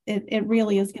that it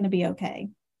really is going to be okay.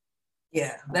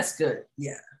 Yeah, that's good.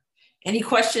 Yeah. Any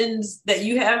questions that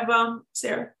you have,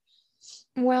 Sarah?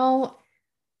 Well,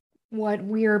 what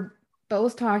we're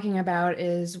both talking about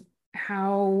is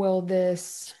how will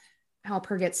this help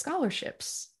her get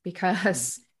scholarships?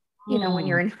 Because, when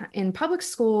you're in public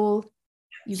school,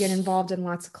 you get involved in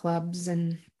lots of clubs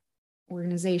and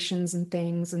organizations and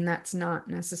things, and that's not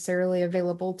necessarily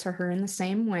available to her in the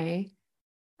same way.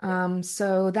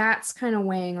 So that's kind of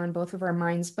weighing on both of our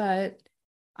minds, but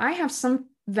I have some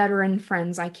veteran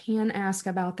friends I can ask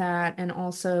about that. And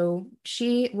also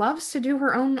she loves to do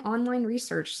her own online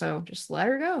research. So just let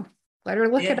her go. Let her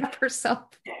look it up herself.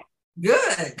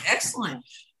 Good. Excellent.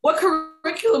 What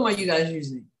curriculum are you guys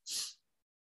using?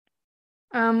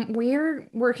 We're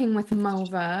working with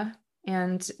MOVA,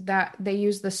 and that they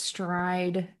use the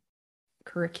Stride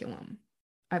curriculum.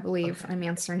 I believe I'm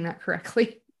answering that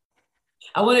correctly.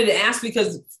 I wanted to ask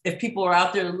because if people are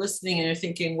out there listening and they're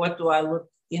thinking, what do I look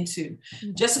into?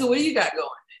 Jessica, what do you got going?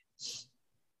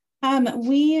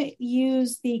 We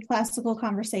use the classical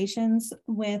conversations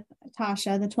with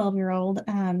Tasha, the 12-year-old.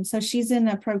 So she's in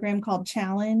a program called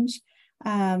Challenge,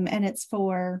 and it's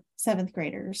for 7th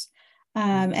graders.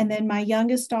 And then my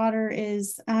youngest daughter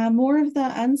is more of the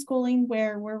unschooling,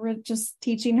 where we're just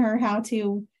teaching her how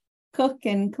to cook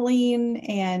and clean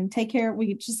and take care.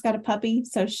 We just got a puppy,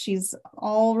 so she's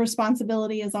all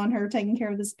responsibility is on her taking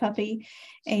care of this puppy.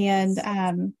 And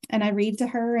I read to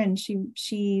her, and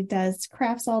she does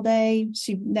crafts all day.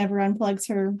 She never unplugs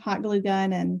her hot glue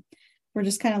gun, and we're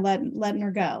just kind of letting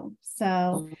her go.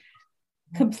 So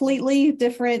completely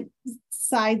different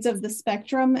sides of the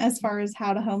spectrum as far as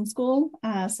how to homeschool.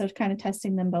 So kind of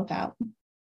testing them both out.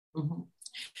 Mm-hmm.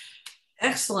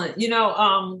 Excellent.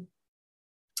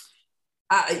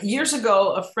 Years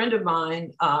ago, a friend of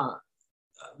mine,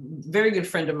 very good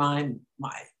friend of mine,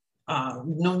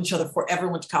 we've known each other forever,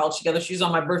 went to college together. She was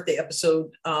on my birthday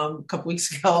episode a couple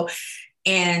weeks ago.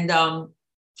 And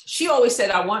she always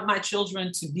said, I want my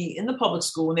children to be in the public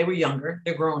school when they were younger.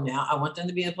 They're grown now. I want them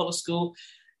to be in the public school,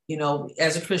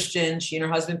 as a Christian. She and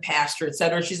her husband pastor, et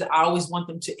cetera. She said, I always want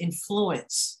them to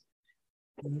influence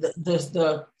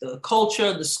the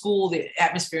culture, the school, the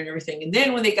atmosphere and everything. And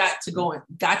then when they got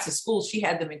to school, she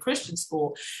had them in Christian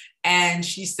school. And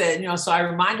she said, so I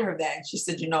reminded her of that. And she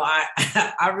said,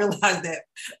 I realized that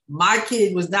my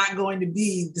kid was not going to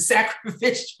be the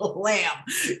sacrificial lamb,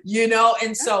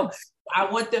 and so I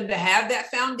want them to have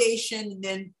that foundation. And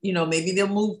then, maybe they'll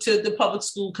move to the public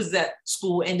school because that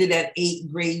school ended at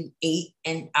grade 8.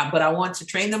 But I want to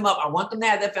train them up. I want them to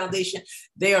have that foundation.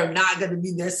 They are not going to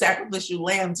be their sacrificial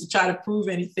lamb to try to prove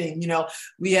anything.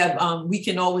 We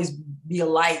can always be a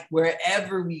light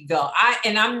wherever we go.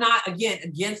 I'm not, again,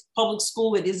 against public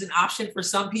school. It is an option for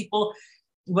some people,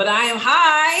 but I am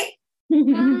hi.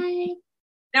 Hi.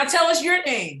 Now tell us your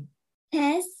name.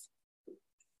 Tess.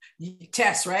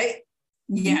 Tess, right?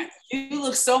 Yeah, you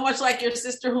look so much like your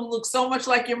sister who looks so much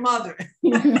like your mother.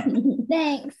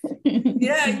 Thanks.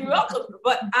 Yeah, you're welcome.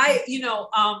 But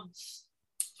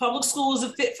public school is a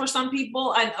fit for some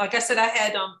people. Like I said, I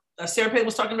had Sarah Payne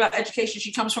was talking about education.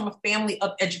 She comes from a family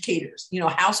of educators, a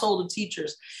household of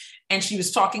teachers. And she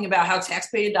was talking about how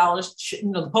taxpayer dollars,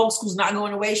 the public school's not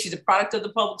going away. She's a product of the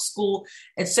public school,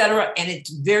 et cetera. And it's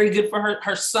very good for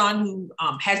her son who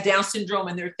has Down syndrome.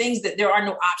 And there are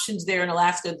no options there in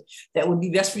Alaska that would be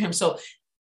best for him. So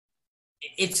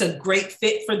it's a great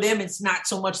fit for them. It's not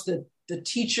so much the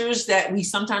teachers that we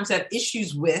sometimes have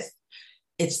issues with.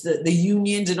 It's the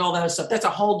unions and all that other stuff. That's a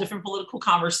whole different political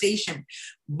conversation.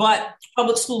 But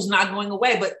public school's not going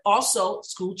away, but also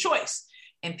school choice.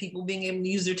 And people being able to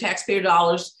use their taxpayer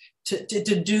dollars to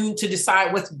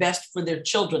decide what's best for their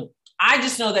children. I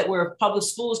just know that where public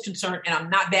school is concerned, and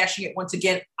I'm not bashing it once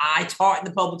again, I taught in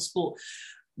the public school.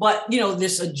 But,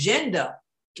 this agenda,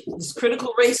 this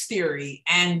critical race theory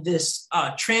and this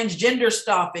transgender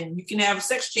stuff, and you can have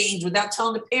sex change without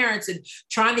telling the parents, and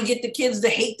trying to get the kids to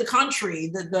hate the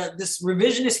country, this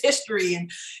revisionist history,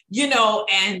 and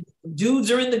and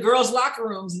dudes are in the girls' locker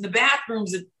rooms, in the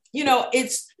bathrooms, and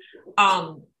it's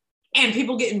and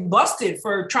people getting busted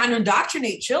for trying to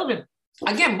indoctrinate children.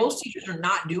 Again, most teachers are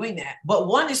not doing that, but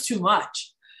one is too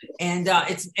much, and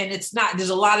it's not. There's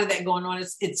a lot of that going on.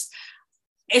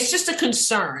 It's just a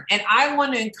concern. And I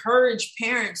want to encourage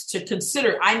parents to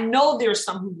consider. I know there's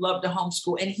some who love to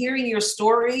homeschool, and hearing your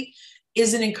story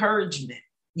is an encouragement,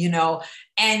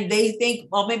 and they think,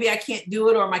 well, maybe I can't do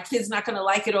it, or my kid's not going to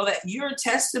like it, or that. You're a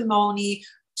testimony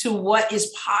to what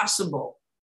is possible.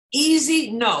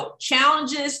 Easy? No.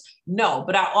 Challenges? No.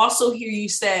 But I also hear you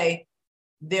say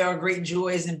there are great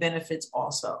joys and benefits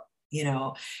also,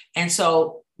 and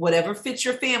so whatever fits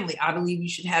your family, I believe you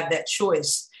should have that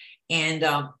choice. And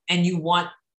you want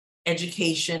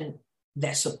education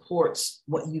that supports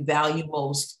what you value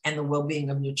most and the well-being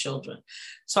of your children.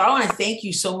 So I want to thank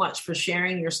you so much for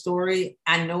sharing your story.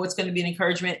 I know it's going to be an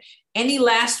encouragement. Any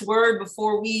last word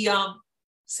before we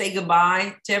say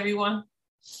goodbye to everyone?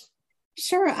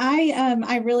 Sure.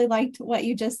 I really liked what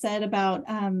you just said about,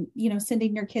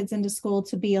 sending your kids into school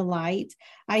to be a light.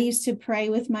 I used to pray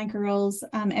with my girls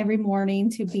every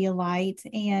morning to be a light,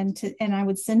 and I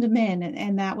would send them in,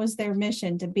 and that was their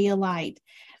mission, to be a light.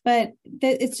 But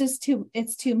it's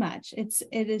too much. It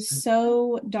is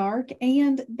so dark,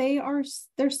 and they're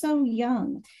so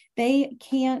young. They're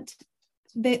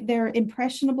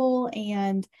impressionable,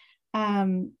 and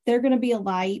they're going to be a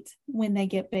light when they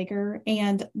get bigger,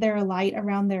 and they're a light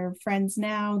around their friends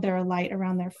now. They're a light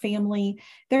around their family.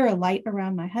 They're a light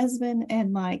around my husband,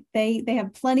 and they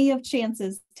have plenty of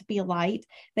chances to be a light.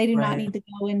 They do not need to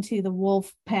go into the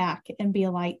wolf pack and be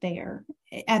a light there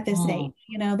at this age.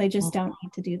 They just don't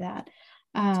need to do that.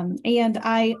 And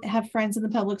I have friends in the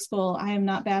public school. I am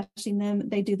not bashing them.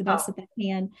 They do the best that they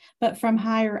can, but from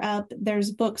higher up,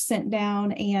 there's books sent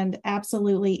down, and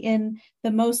absolutely in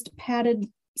the most padded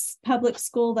public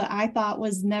school that I thought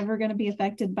was never going to be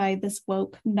affected by this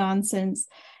woke nonsense,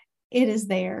 it is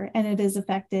there, and it is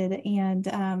affected.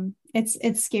 And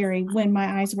it's scary. When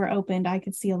my eyes were opened, I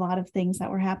could see a lot of things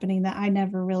that were happening that I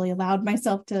never really allowed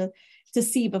myself to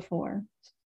see before.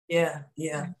 Yeah.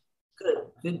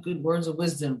 Good words of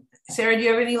wisdom. Sarah, do you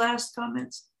have any last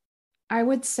comments? I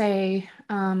would say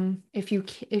if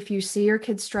you see your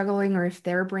kids struggling, or if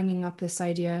they're bringing up this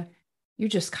idea, you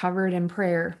just cover it in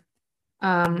prayer.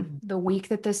 The week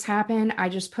that this happened, I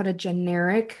just put a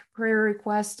generic prayer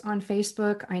request on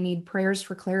Facebook. I need prayers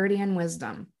for clarity and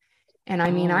wisdom. And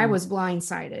I was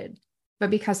blindsided,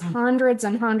 but because hundreds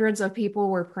and hundreds of people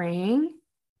were praying,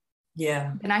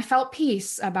 and I felt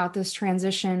peace about this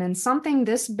transition, and something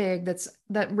this big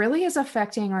that really is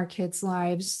affecting our kids'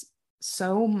 lives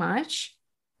so much.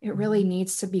 It really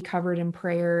needs to be covered in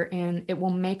prayer, and it will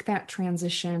make that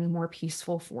transition more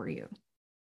peaceful for you.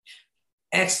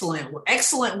 Excellent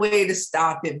way to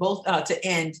stop it, both to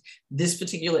end this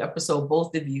particular episode.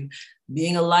 Both of you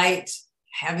being a light,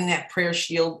 having that prayer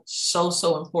shield, so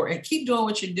important. Keep doing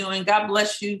what you're doing. God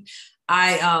bless you.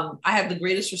 I have the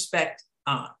greatest respect,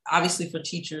 obviously for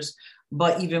teachers,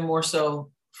 but even more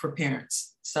so for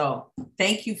parents. So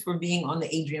thank you for being on the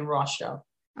Adrienne Ross Show.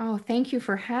 Oh, thank you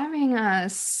for having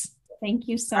us. Thank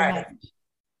you so much.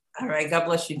 All right. God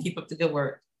bless you. Keep up the good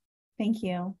work. Thank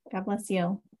you. God bless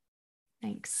you.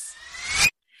 Thanks.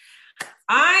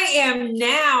 I am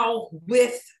now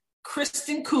with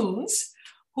Kristen Coons,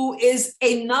 who is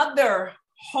another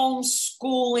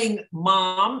homeschooling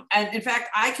mom. And in fact,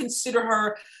 I consider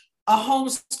her a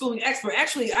homeschooling expert.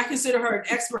 Actually, I consider her an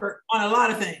expert on a lot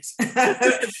of things.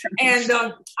 And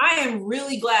I am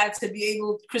really glad to be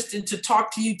able, Kristen, to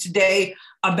talk to you today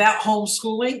about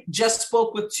homeschooling. Just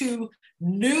spoke with two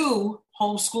new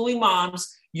homeschooling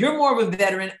moms. You're more of a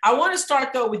veteran. I want to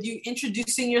start, though, with you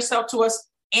introducing yourself to us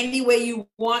any way you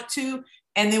want to,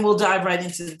 and then we'll dive right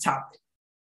into the topic.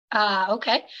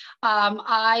 Okay.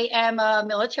 I am a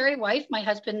military wife. My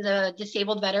husband's a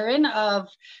disabled veteran of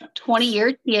 20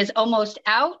 years. He is almost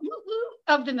out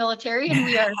of the military, and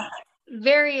we are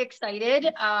very excited.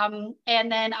 And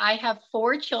then I have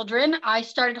 4 children. I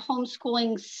started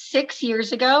homeschooling 6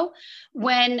 years ago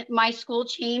when my school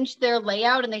changed their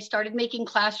layout and they started making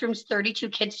classrooms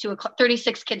 36 kids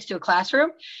to a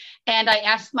classroom. And I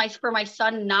asked for my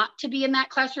son not to be in that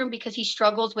classroom because he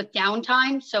struggles with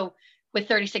downtime. So with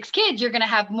 36 kids, you're going to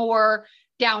have more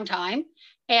downtime.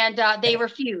 And they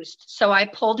refused. So I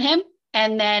pulled him.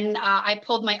 And then I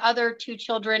pulled my other 2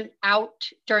 children out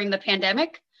during the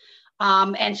pandemic.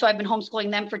 And so I've been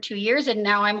homeschooling them for 2 years, and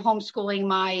now I'm homeschooling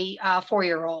my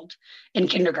 4-year-old in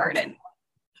kindergarten.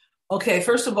 Okay,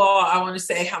 first of all, I want to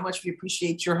say how much we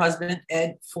appreciate your husband,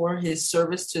 Ed, for his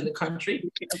service to the country.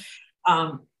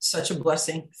 Such a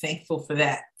blessing. Thankful for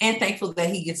that. And thankful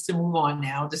that he gets to move on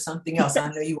now to something else. I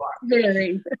know you are.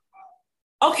 Very.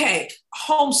 Okay,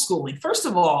 homeschooling. First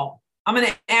of all, I'm going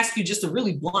to ask you just a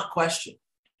really blunt question.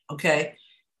 Okay.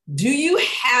 Do you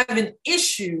have an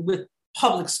issue with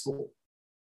public school?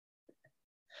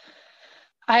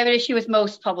 I have an issue with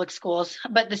most public schools,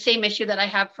 but the same issue that I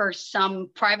have for some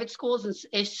private schools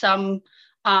is some,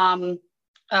 very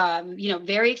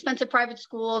expensive private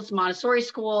schools, Montessori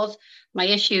schools. My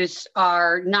issues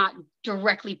are not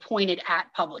directly pointed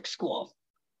at public school.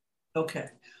 Okay.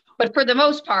 But for the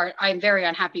most part, I'm very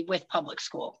unhappy with public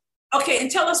school. Okay,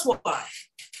 and tell us why.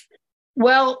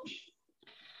 Well,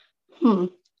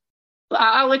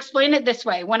 I'll explain it this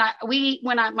way.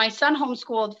 My son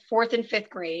homeschooled 4th and 5th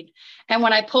grade, and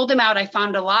when I pulled him out, I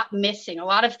found a lot missing, a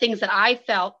lot of things that I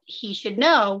felt he should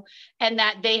know, and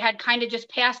that they had kind of just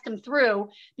passed him through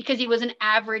because he was an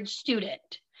average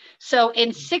student. So in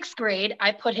 6th grade,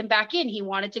 I put him back in. He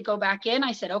wanted to go back in.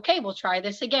 I said, okay, we'll try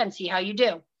this again, see how you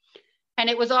do. And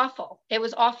it was awful. It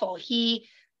was awful.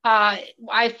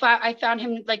 I found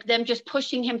him, like, them just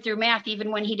pushing him through math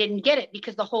even when he didn't get it,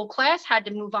 because the whole class had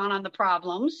to move on the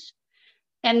problems.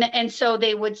 And so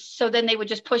then they would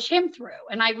just push him through.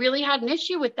 And I really had an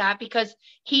issue with that because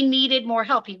he needed more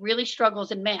help. He really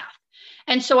struggles in math.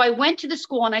 And so I went to the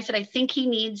school and I said, I think he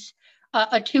needs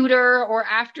a tutor or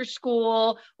after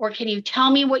school, or can you tell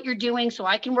me what you're doing so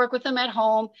I can work with him at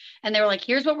home? And they were like,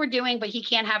 here's what we're doing, but he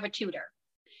can't have a tutor.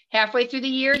 Halfway through the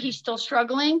year, he's still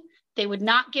struggling. They would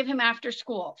not give him after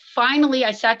school. Finally,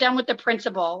 I sat down with the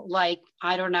principal,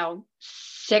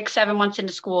 6-7 months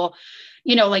into school,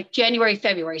 like January,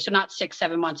 February. So not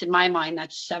 6-7 months. In my mind,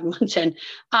 that's 7 months in.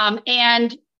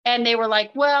 And they were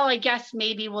like, well, I guess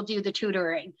maybe we'll do the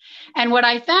tutoring. And what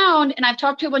I found, and I've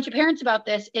talked to a bunch of parents about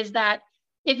this, is that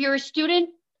if you're a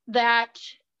student that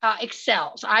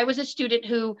excels, I was a student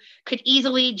who could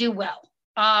easily do well.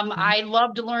 I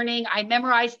loved learning. I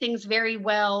memorized things very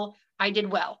well. I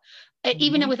did well,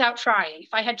 even without trying. If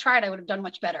I had tried, I would have done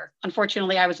much better.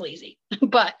 Unfortunately, I was lazy.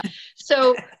 But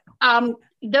so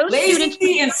those lazy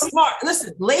students and smart.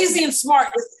 Listen, lazy and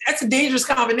smart, that's a dangerous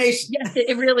combination. Yes,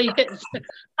 it really is.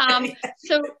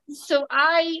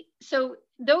 So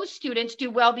those students do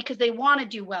well because they want to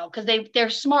do well, because they're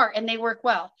smart and they work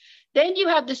well. Then you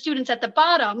have the students at the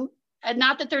bottom, and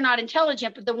not that they're not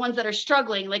intelligent, but the ones that are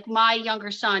struggling, like my younger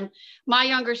son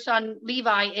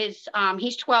Levi is,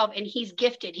 he's 12 and he's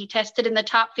gifted. He tested in the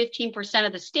top 15%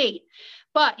 of the state,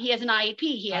 but he has an IEP.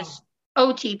 He has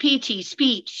OT, PT,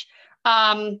 speech,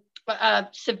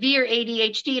 severe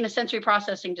ADHD, and a sensory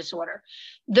processing disorder.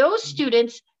 Those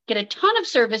students get a ton of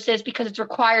services because it's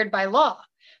required by law.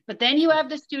 But then you have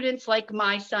the students like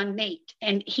my son, Nate,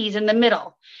 and he's in the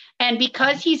middle. And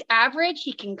because he's average,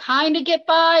 he can kind of get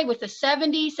by with a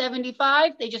 70,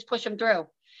 75. They just push him through.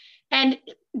 And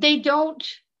they don't,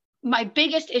 my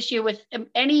biggest issue with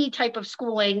any type of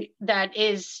schooling that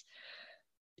is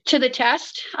to the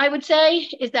test, I would say,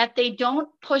 is that they don't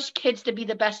push kids to be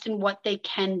the best in what they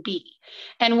can be.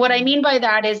 And what I mean by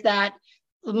that is that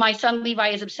my son, Levi,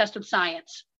 is obsessed with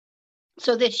science.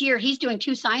 So this year he's doing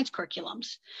 2 science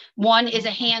curriculums. One is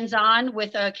a hands-on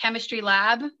with a chemistry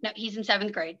lab. No, he's in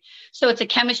 7th grade. So it's a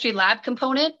chemistry lab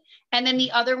component. And then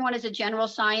the other one is a general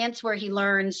science where he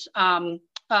learns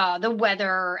the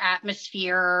weather,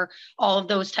 atmosphere, all of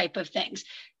those type of things.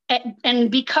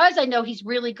 And because I know he's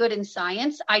really good in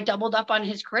science, I doubled up on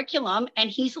his curriculum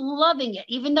and he's loving it,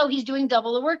 even though he's doing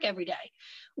double the work every day.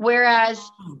 Whereas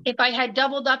if I had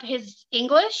doubled up his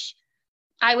English,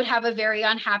 I would have a very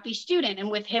unhappy student.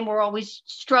 And with him, we're always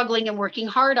struggling and working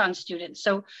hard on students.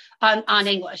 So on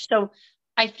English. So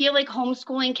I feel like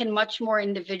homeschooling can much more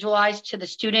individualize to the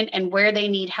student and where they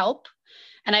need help.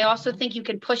 And I also think you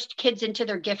can push kids into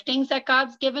their giftings that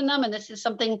God's given them. And this is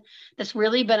something that's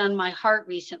really been on my heart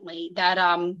recently, that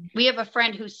we have a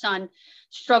friend whose son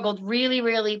struggled really,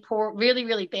 really poor, really,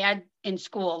 really bad in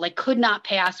school, like could not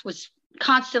pass, was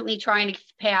constantly trying to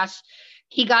pass.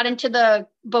 He got into the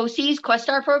BOCES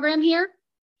Questar program here,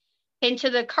 into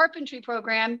the carpentry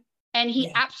program, and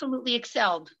he absolutely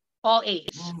excelled, all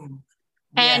A's.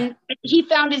 And he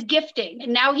found his gifting,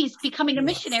 and now he's becoming a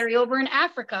missionary over in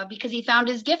Africa because he found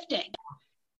his gifting.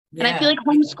 And I feel like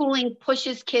homeschooling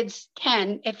pushes kids,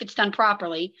 if it's done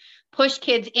properly, push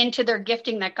kids into their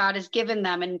gifting that God has given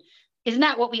them. And isn't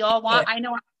that what we all want? I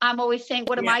know I'm always saying,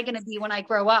 what am I going to be when I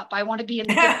grow up? I want to be in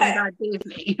the gifting God gave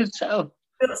me. So.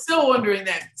 Still wondering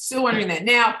that.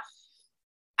 Now,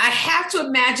 I have to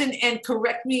imagine, and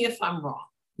correct me if I'm wrong.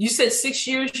 You said 6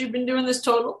 years you've been doing this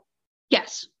total?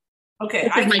 Yes. Okay.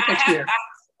 This is my sixth year.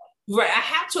 Right. I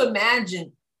have to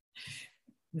imagine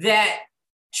that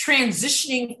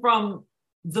transitioning from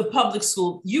the public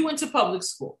school, you went to public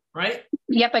school, right?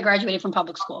 Yep, I graduated from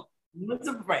public school. You went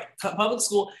to public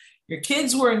school. Your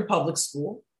kids were in public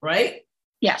school, right?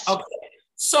 Yes. Okay.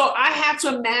 So I have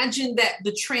to imagine that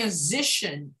the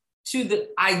transition to the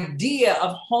idea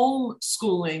of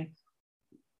homeschooling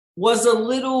was a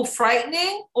little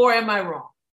frightening, or am I wrong?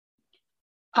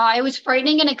 It was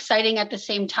frightening and exciting at the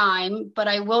same time, but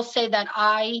I will say that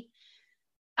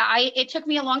it took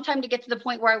me a long time to get to the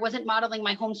point where I wasn't modeling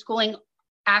my homeschooling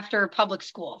after public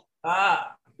school.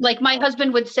 Like my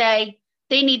husband would say,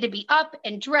 they need to be up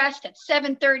and dressed at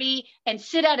 7:30 and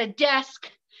sit at a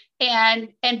desk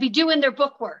and be doing their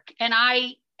book work. And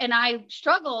I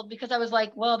struggled because I was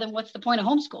like, well, then what's the point of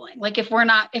homeschooling? Like if we're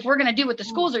going to do what the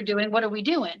schools are doing, what are we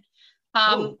doing?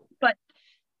 But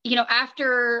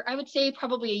after I would say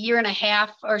probably a year and a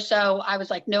half or so, I was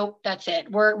like, nope, that's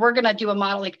it. We're going to do a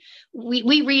model. Like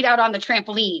we read out on the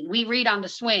trampoline, we read on the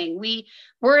swing,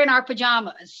 we're in our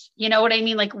pajamas. You know what I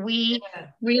mean? Like we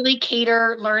really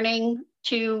cater learning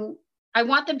to, I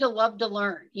want them to love to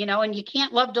learn, and you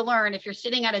can't love to learn if you're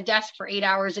sitting at a desk for 8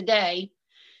 hours a day,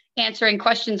 answering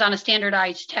questions on a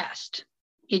standardized test.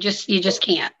 You just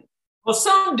can't. Well,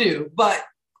 some do, but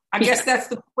I guess that's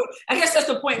the point. I guess that's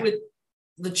the point with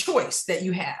the choice that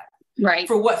you have, right?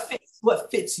 For what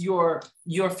fits your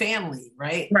family,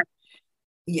 right? Right.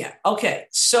 Yeah. Okay.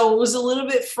 So it was a little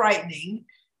bit frightening.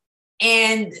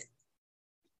 And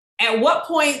at what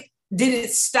point did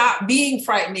it stop being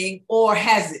frightening, or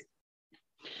has it?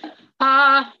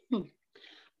 I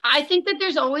think that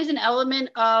there's always an element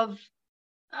of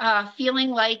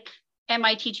feeling like, am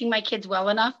I teaching my kids well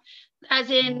enough?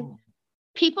 As in,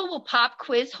 people will pop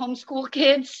quiz homeschool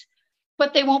kids,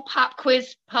 but they won't pop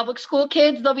quiz public school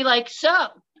kids. They'll be like, so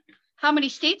how many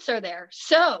states are there?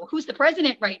 So who's the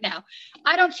president right now?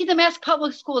 I don't see them ask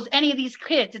public schools any of these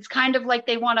kids. It's kind of like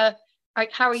they want to,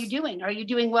 how are you doing? Are you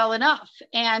doing well enough?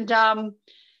 And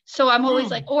so I'm always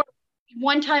like, or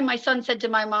one time my son said to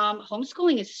my mom,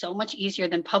 homeschooling is so much easier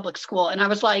than public school. And I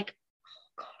was like,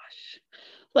 oh gosh,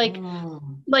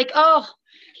 like, oh,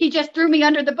 he just threw me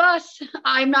under the bus.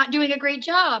 I'm not doing a great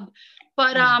job.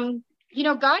 But,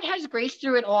 God has grace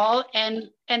through it all. And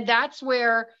that's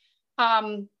where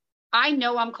I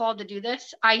know I'm called to do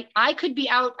this. I could be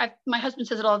out. My husband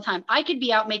says it all the time. I could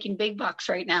be out making big bucks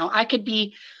right now. I could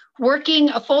be working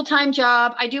a full-time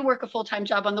job. I do work a full-time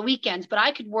job on the weekends, but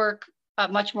I could work a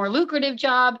much more lucrative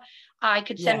job. I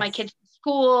could send my kids to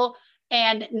school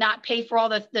and not pay for all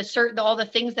the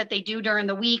things that they do during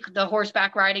the week, the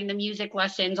horseback riding, the music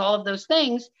lessons, all of those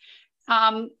things.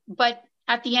 But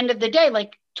at the end of the day,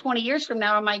 like 20 years from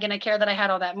now, am I going to care that I had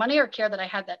all that money or care that I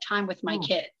had that time with my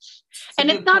kids? And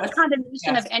it's not a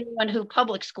condemnation of anyone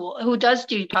who does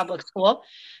do public school,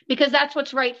 because that's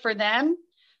what's right for them.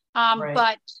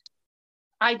 But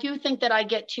I do think that I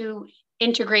get to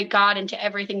integrate God into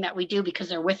everything that we do because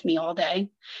they're with me all day,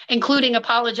 including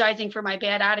apologizing for my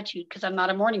bad attitude because I'm not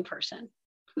a morning person.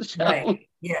 So. Right.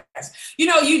 Yes.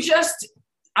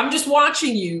 I'm just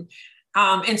watching you.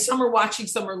 And some are watching,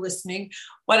 some are listening,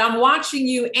 but I'm watching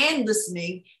you and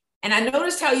listening. And I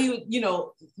noticed how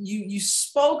you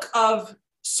spoke of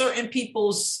certain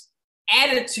people's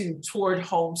attitude toward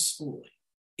homeschooling.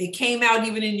 It came out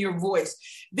even in your voice.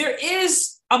 There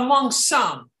is among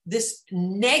some this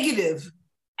negative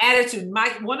attitude.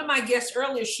 One of my guests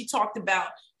earlier, she talked about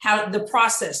how the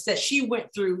process that she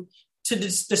went through to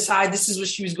decide this is what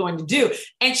she was going to do.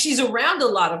 And she's around a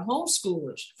lot of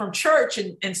homeschoolers from church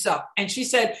and stuff. And she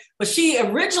said, but she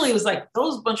originally was like,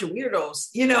 those bunch of weirdos,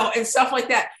 and stuff like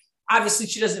that. Obviously,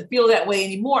 she doesn't feel that way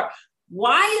anymore.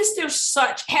 Why is there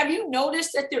have you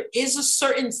noticed that there is a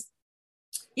certain,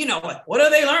 like, what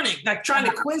are they learning? Like trying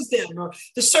to quiz them, or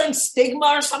there's certain stigma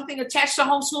or something attached to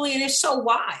homeschooling. And if so,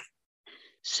 why?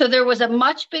 So there was a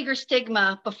much bigger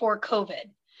stigma before COVID,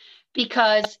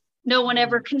 because no one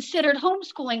ever considered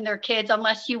homeschooling their kids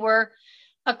unless you were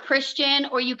a Christian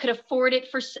or you could afford it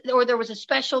or there was a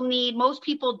special need. Most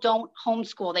people don't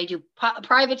homeschool. They do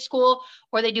private school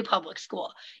or they do public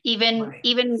school, even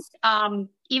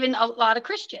a lot of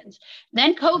Christians.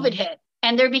 Then COVID hit,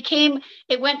 and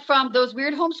it went from those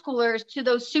weird homeschoolers to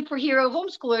those superhero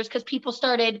homeschoolers because people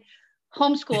started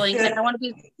homeschooling. And I want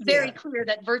to be very clear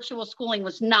that virtual schooling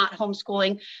was not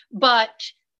homeschooling, but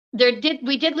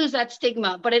we did lose that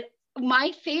stigma. But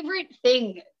my favorite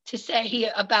thing to say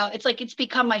about it's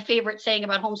become my favorite saying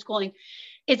about homeschooling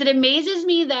is it amazes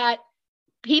me that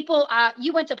people,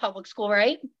 you went to public school,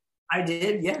 right? I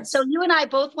did, yes. So you and I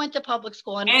both went to public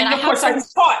school, and of course I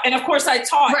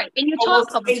taught. Right, and you taught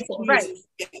public school, right?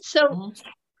 So mm-hmm.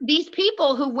 These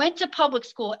people who went to public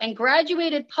school and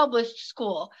graduated public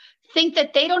school think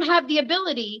that they don't have the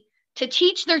ability to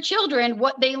teach their children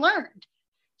what they learned.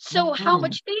 So mm-hmm. how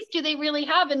much faith do they really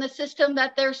have in the system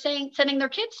that they're sending their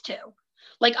kids to?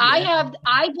 Like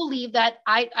I believe that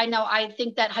I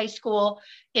think that high school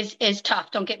is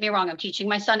tough. Don't get me wrong. I'm teaching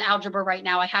my son algebra right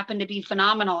now. I happen to be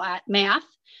phenomenal at math,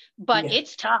 but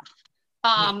it's tough.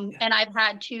 And I've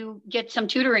had to get some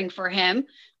tutoring for him.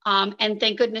 And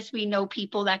thank goodness we know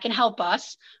people that can help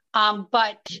us.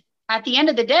 But at the end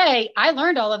of the day, I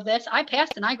learned all of this. I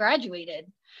passed and I graduated.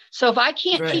 So if I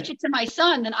can't teach it to my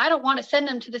son, then I don't want to send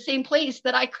him to the same place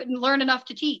that I couldn't learn enough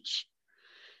to teach.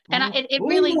 And it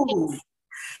really...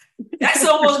 That's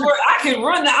almost where I can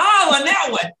run the aisle on that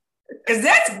one. Because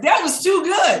that was too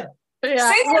good.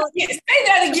 Yeah. Say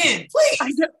that again,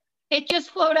 please. It just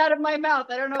flowed out of my mouth.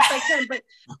 I don't know if I can,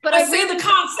 but I say the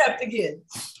concept again.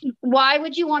 Why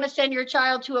would you want to send your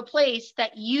child to a place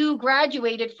that you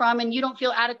graduated from and you don't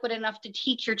feel adequate enough to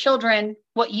teach your children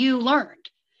what you learned?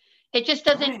 It just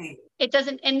doesn't, it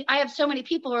doesn't. And I have so many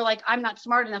people who are like, I'm not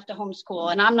smart enough to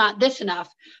homeschool and I'm not this enough.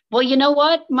 Well, you know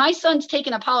what? My son's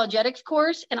taken apologetics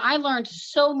course and I learned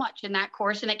so much in that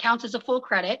course and it counts as a full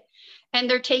credit. And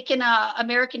they're taking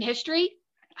American history.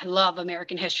 I love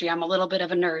American history. I'm a little bit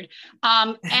of a nerd.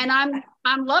 And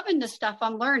I'm loving the stuff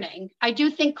I'm learning. I do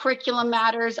think curriculum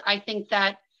matters. I think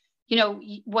that,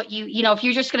 if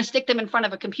you're just going to stick them in front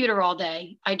of a computer all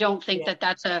day, I don't think that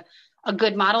that's a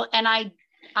good model. And I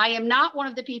am not one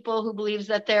of the people who believes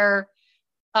that there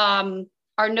are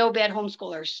no bad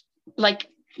homeschoolers. Like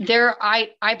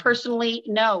I personally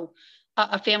know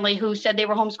a family who said they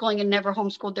were homeschooling and never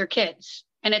homeschooled their kids.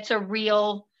 And it's a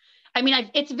real,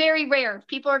 it's very rare. If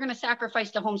people are going to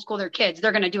sacrifice to homeschool their kids,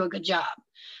 they're going to do a good job.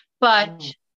 But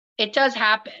it does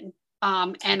happen.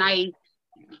 And I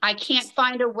can't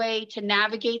find a way to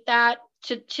navigate that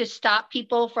to stop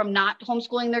people from not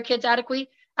homeschooling their kids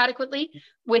adequately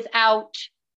without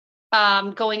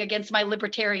going against my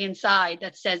libertarian side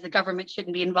that says the government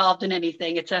shouldn't be involved in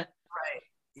anything. It's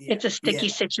a sticky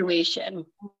situation.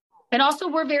 And also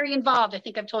we're very involved. I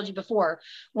think I've told you before,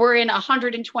 we're in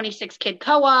 126 kid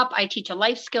co-op. I teach a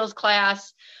life skills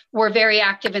class. We're very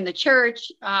active in the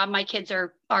church. My kids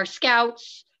are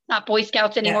scouts, not Boy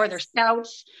Scouts anymore. They're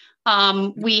scouts.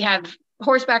 We have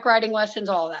horseback riding lessons,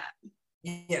 all that.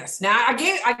 Yes. Now I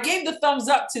gave the thumbs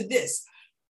up to this,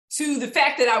 to the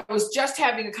fact that I was just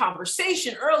having a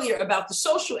conversation earlier about the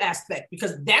social aspect,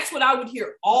 because that's what I would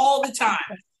hear all the time.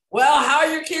 Well, how are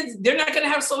your kids? They're not going to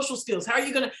have social skills. How are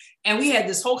you going to? And we had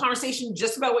this whole conversation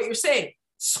just about what you're saying.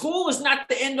 School is not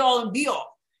the end all and be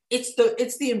all. It's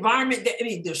the environment that,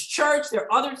 there's church, there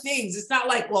are other things. It's not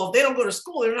like, well, if they don't go to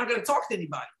school, they're not going to talk to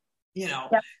anybody,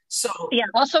 Yep. So. Yeah.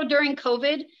 Also during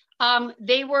COVID,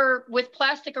 they were with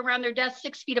plastic around their desks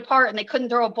 6 feet apart and they couldn't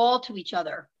throw a ball to each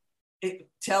other.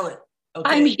 Tell it.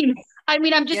 Okay.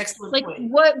 I'm just like,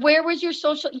 where was your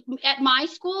social at my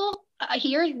school?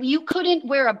 Here, you couldn't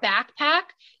wear a backpack.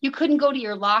 You couldn't go to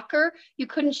your locker. You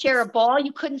couldn't share a ball.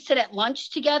 You couldn't sit at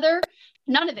lunch together.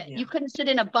 None of it. Yeah. You couldn't sit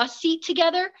in a bus seat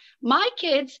together. My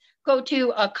kids go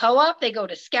to a co-op. They go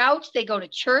to scouts. They go to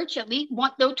church at least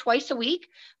twice a week.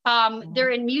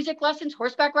 They're in music lessons,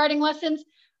 horseback riding lessons.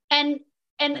 And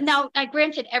now,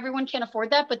 granted, everyone can't afford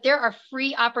that, but there are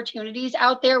free opportunities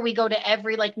out there. We go to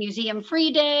every museum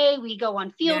free day. We go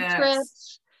on field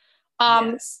trips.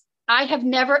 I have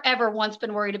never, ever once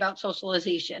been worried about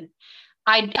socialization.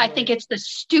 I think it's the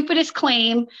stupidest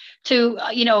claim to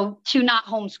not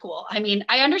homeschool.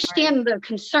 I understand the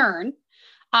concern.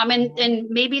 And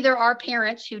maybe there are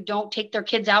parents who don't take their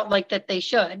kids out like that they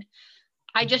should.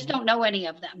 I just don't know any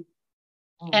of them.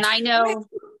 And I know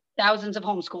thousands of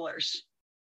homeschoolers.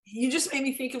 You just made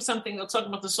me think of something. I'll talk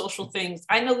about the social things.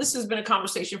 I know this has been a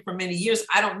conversation for many years.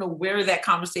 I don't know where that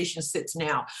conversation sits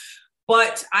now.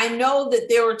 But I know that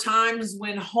there were times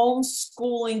when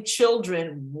homeschooling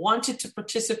children wanted to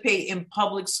participate in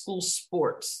public school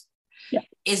sports. Yeah.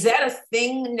 Is that a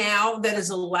thing now that is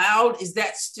allowed? Is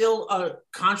that still a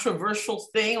controversial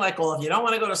thing? Like, well, if you don't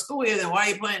want to go to school here, then why are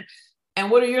you playing? And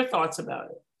what are your thoughts about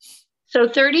it? So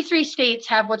 33 states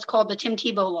have what's called the Tim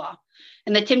Tebow law.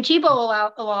 And the Tim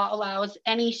Tebow law allows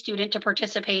any student to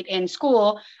participate in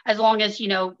school as long as,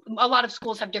 a lot of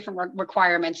schools have different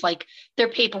requirements, like their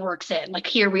paperwork's in. Like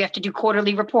here, we have to do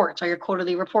quarterly reports. Are your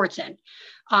quarterly reports in?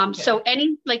 So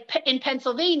in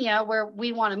Pennsylvania, where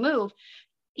we want to move,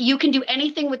 you can do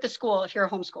anything with the school if you're a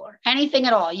homeschooler, anything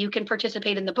at all. You can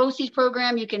participate in the BOCES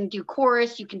program, you can do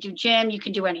chorus, you can do gym, you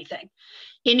can do anything.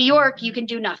 In New York, you can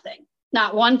do nothing,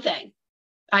 not one thing.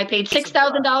 I paid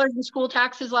 $6,000 in school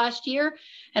taxes last year,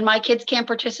 and my kids can't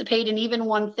participate in even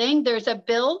one thing. There's a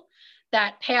bill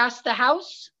that passed the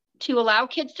House to allow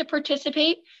kids to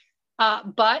participate,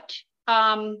 but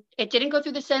it didn't go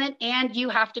through the Senate, and you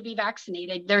have to be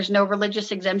vaccinated. There's no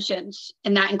religious exemptions,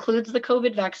 and that includes the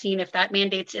COVID vaccine if that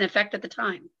mandate's in effect at the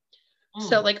time.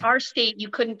 So like our state, you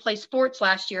couldn't play sports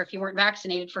last year if you weren't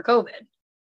vaccinated for COVID.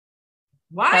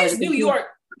 Why is New York?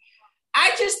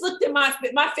 I just looked at my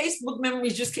Facebook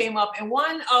memories just came up, and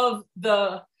one of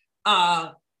the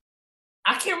I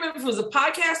can't remember if it was a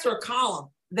podcast or a column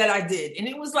that I did, and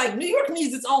it was like New York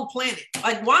needs its own planet.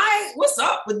 Like, why? What's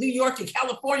up with New York and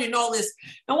California and all this?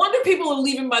 No wonder people are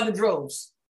leaving by the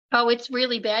droves. Oh, it's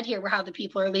really bad here how the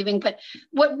people are leaving. But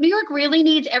what New York really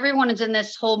needs, everyone is in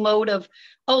this whole mode of,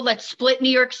 oh, let's split New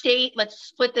York State, let's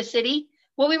split the city.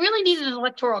 What we really need is an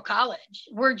electoral college.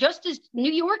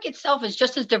 New York itself is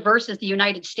just as diverse as the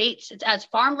United States. It's as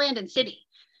farmland and city.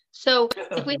 So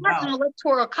if we have an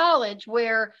electoral college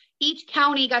where each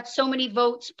county got so many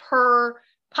votes per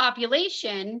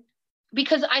population,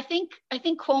 because I think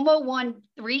Cuomo won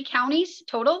 3 counties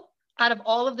total out of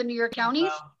all of the New York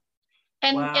counties.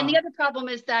 Wow. And the other problem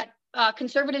is that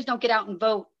conservatives don't get out and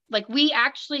vote. Like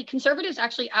conservatives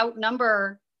actually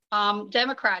outnumber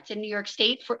Democrats in New York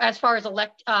State as far as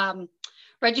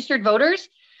registered voters,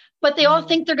 but they all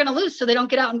think they're going to lose, so they don't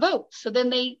get out and vote. So then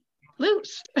they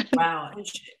lose. Wow. In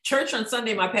church on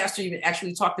Sunday, my pastor even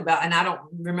actually talked about, and I don't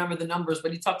remember the numbers,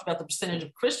 but he talked about the percentage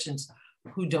of Christians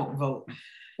who don't vote.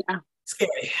 Yeah.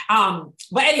 Scary.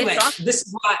 But anyway, this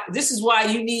is why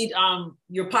you need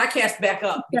your podcast back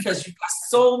up, because you've got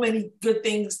so many good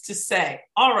things to say.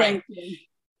 All right.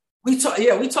 We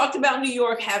talked about New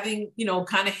York having,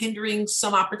 kind of hindering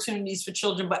some opportunities for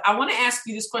children, but I want to ask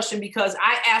you this question because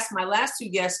I asked my last 2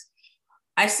 guests,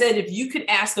 I said, if you could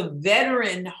ask a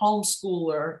veteran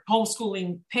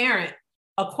homeschooling parent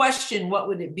a question, what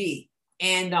would it be?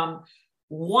 And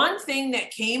one thing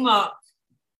that came up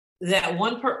that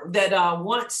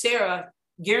Sarah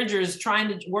Geringer is trying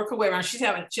to work her way around, she's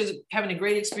having a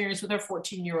great experience with her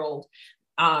 14-year-old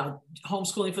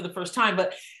homeschooling for the first time,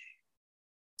 but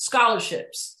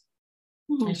scholarships.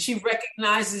 And she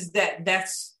recognizes that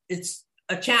it's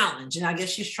a challenge. And I guess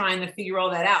she's trying to figure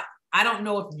all that out. I don't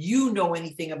know if you know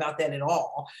anything about that at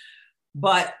all,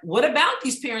 but what about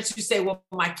these parents who say, well,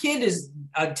 my kid is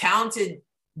a talented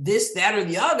this, that, or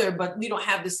the other, but we don't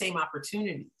have the same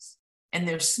opportunities, and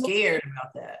they're scared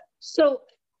about that. So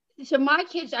my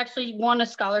kids actually won a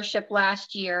scholarship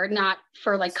last year, not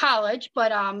for like college,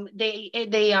 but they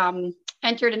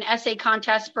entered an essay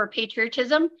contest for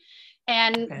patriotism,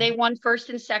 and they won first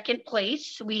and second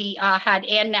place. We had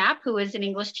Ann Knapp, who is an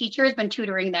English teacher, has been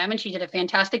tutoring them, and she did a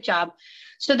fantastic job.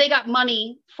 So they got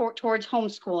money towards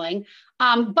homeschooling.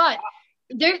 But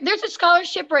there's a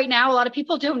scholarship right now. A lot of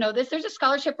people don't know this. There's a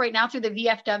scholarship right now through the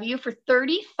VFW for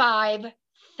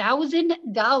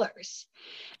 $35,000.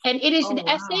 And it is an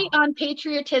essay on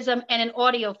patriotism and an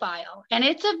audio file. And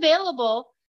it's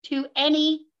available to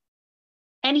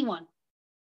anyone.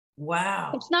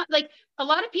 Wow. It's not like a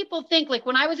lot of people think, like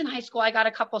when I was in high school, I got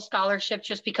a couple scholarships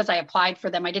just because I applied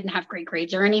for them. I didn't have great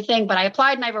grades or anything, but I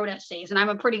applied and I wrote essays, and I'm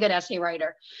a pretty good essay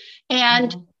writer.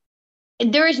 And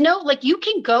there is no, like, you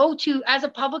can go to, as a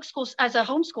public school, as a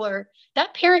homeschooler,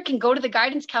 that parent can go to the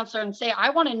guidance counselor and say,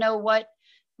 I want to know what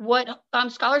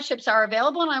scholarships are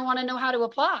available, and I want to know how to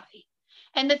apply.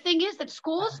 And the thing is that the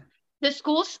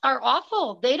schools are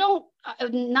awful. They don't,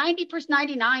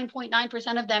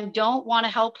 99.9% of them don't want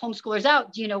to help homeschoolers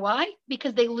out. Do you know why?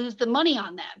 Because they lose the money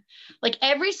on them. Like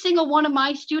every single one of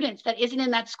my students that isn't in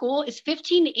that school is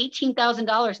 $15,000 to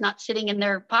 $18,000 not sitting in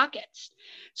their pockets.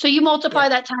 So you multiply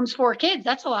that times 4 kids,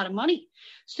 that's a lot of money.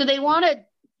 So they want to,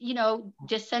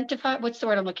 disincentivize, what's the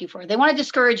word I'm looking for? They want to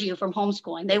discourage you from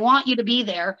homeschooling. They want you to be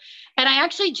there. And I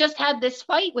actually just had this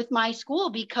fight with my school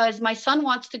because my son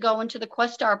wants to go into the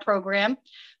Questar program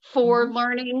for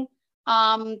learning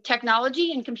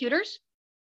technology and computers.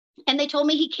 And they told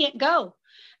me he can't go.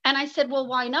 And I said, well,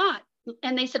 why not?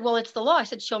 And they said, well, it's the law. I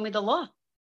said, show me the law.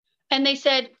 And they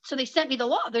said, so they sent me the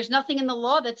law. There's nothing in the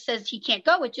law that says he can't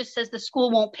go. It just says the school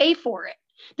won't pay for it.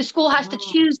 The school has to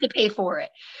choose to pay for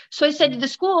it. So I said to the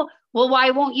school, well,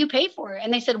 why won't you pay for it?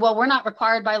 And they said, well, we're not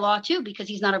required by law too, because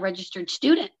he's not a registered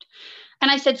student. And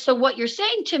I said, so what you're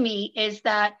saying to me is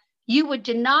that you would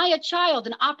deny a child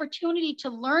an opportunity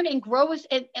to learn and grow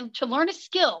and to learn a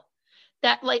skill,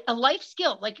 that like a life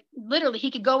skill, like literally he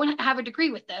could go and have a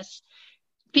degree with this,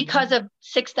 because of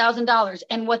 $6,000.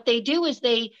 And what they do is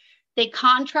they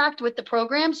contract with the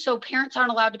program, so parents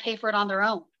aren't allowed to pay for it on their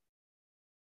own.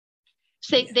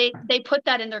 So they put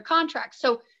that in their contract.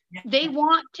 So they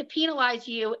want to penalize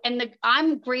you. And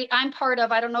I'm part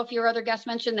of, I don't know if your other guest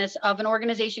mentioned this, of an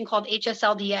organization called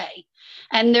HSLDA,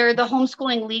 and they're the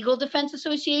Homeschooling Legal Defense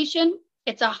Association.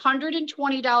 It's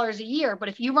 $120 a year, but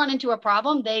if you run into a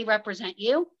problem, they represent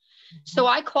you. So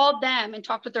I called them and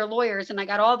talked with their lawyers, and I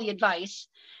got all the advice.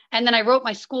 And then I wrote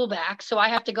my school back. So I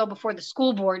have to go before the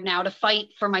school board now to fight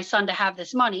for my son to have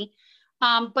this money.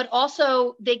 But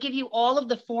also they give you all of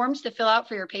the forms to fill out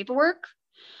for your paperwork,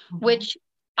 which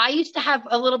I used to have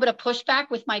a little bit of pushback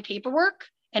with my paperwork.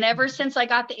 And ever since I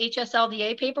got the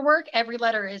HSLDA paperwork, every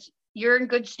letter is, you're in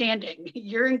good standing.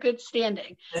 You're in good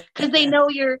standing. Because they know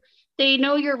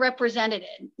you're represented.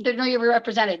 They know you're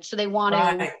represented. So they want to.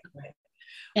 Right.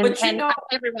 And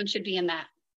everyone should be in that.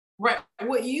 Right.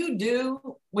 What you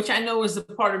do, which I know is a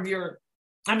part of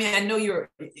I know your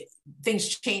things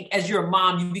change as you're a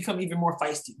mom, you become even more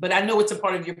feisty, but I know it's a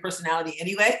part of your personality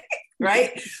anyway.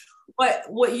 Right. But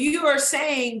what you are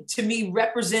saying to me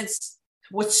represents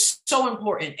what's so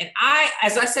important. And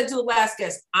as I said to the last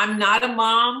guest, I'm not a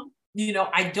mom.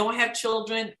 I don't have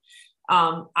children.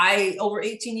 I, over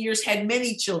 18 years, had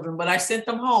many children, but I sent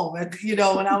them home,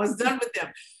 when I was done with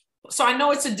them. So I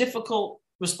know it's a difficult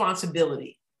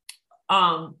responsibility.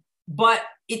 But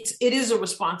it is a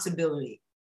responsibility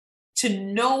to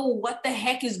know what the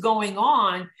heck is going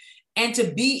on and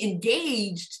to be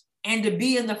engaged and to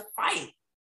be in the fight.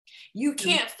 You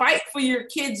can't fight for your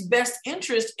kid's best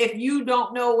interest if you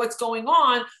don't know what's going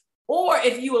on, or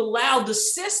if you allow the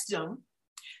system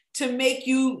to make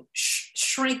you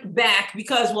shrink back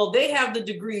because, well, they have the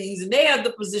degrees and they have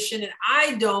the position and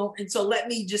I don't. And so let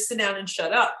me just sit down and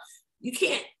shut up. You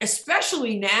can't,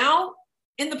 especially now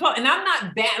in the public. And I'm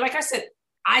not bad. Like I said,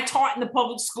 I taught in the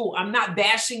public school. I'm not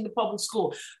bashing the public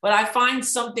school, but I find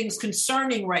some things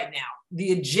concerning right now.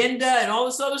 The agenda and all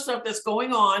this other stuff that's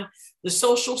going on, the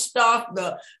social stuff,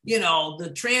 the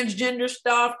transgender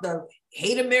stuff, the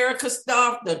hate America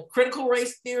stuff, the critical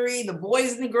race theory, the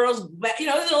boys and the girls,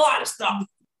 there's a lot of stuff.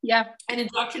 Yeah. And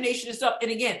indoctrination and stuff.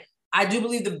 And again, I do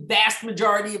believe the vast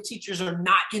majority of teachers are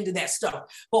not into that stuff,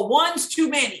 but one's too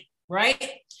many,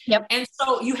 right? Yep. And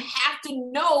so you have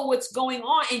to know what's going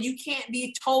on, and you can't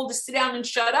be told to sit down and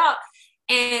shut up.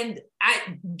 And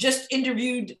I just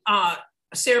interviewed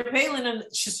Sarah Palin, and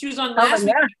she was on last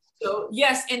week. So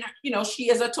yes, and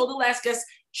she, as I told the last guest,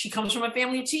 she comes from a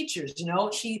family of teachers.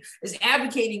 She is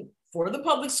advocating for the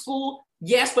public school,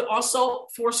 yes, but also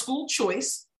for school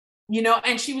choice.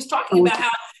 And she was talking about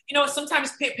how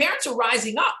sometimes parents are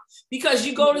rising up because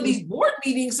you go to these board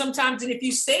meetings sometimes, and if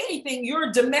you say anything, you're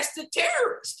a domestic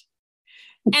terrorist,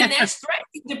 and that's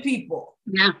threatening to people.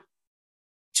 Yeah.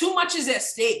 Too much is at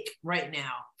stake right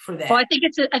now for that. Well, I think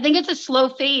it's a slow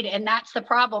fade, and that's the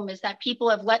problem, is that people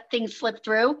have let things slip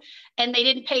through and they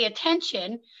didn't pay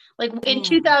attention. Like in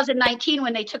 2019,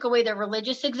 when they took away the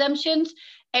religious exemptions,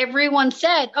 everyone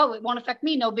said, "Oh, it won't affect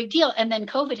me, no big deal." And then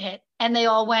COVID hit, and they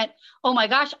all went, "Oh my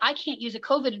gosh, I can't use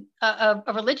a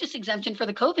religious exemption for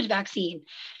the COVID vaccine."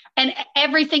 And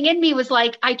everything in me was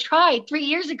like, I tried 3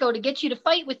 years ago to get you to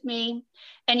fight with me,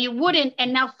 and you wouldn't.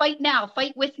 And now, fight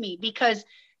with me, because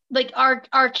like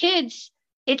our kids,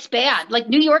 it's bad. Like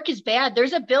New York is bad.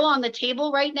 There's a bill on the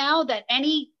table right now that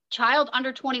any child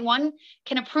under 21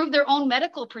 can approve their own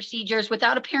medical procedures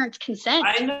without a parent's consent.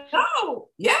 I know.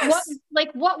 Yes.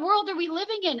 What world are we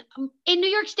living in? In New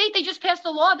York State, they just passed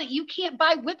a law that you can't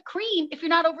buy whipped cream if you're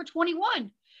not over 21,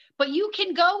 but you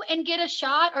can go and get a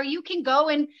shot, or you can go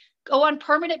on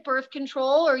permanent birth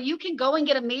control, or you can go and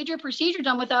get a major procedure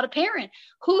done without a parent,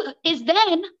 who is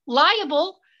then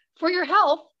liable for your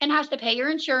health and has to pay your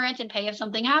insurance and pay if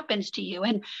something happens to you.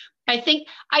 And I think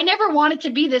I never wanted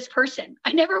to be this person.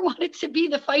 I never wanted to be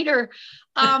the fighter.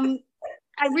 I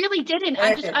really didn't.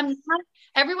 I'm not,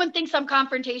 everyone thinks I'm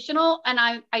confrontational, and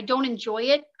I don't enjoy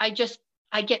it. I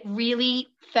get really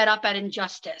fed up at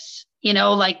injustice,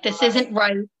 this isn't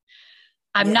right.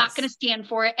 I'm not going to stand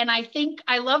for it. And I think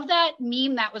I love that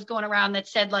meme that was going around that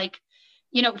said,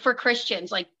 for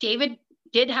Christians, like David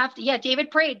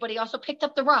prayed, but he also picked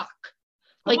up the rock.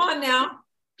 Come on now.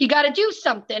 You got to do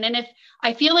something. And if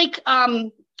I feel like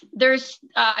I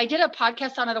did a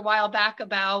podcast on it a while back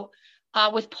about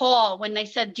with Paul, when they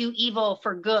said do evil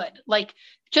for good, like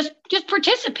just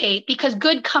participate, because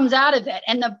good comes out of it.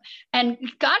 And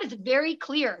God is very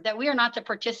clear that we are not to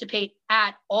participate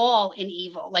at all in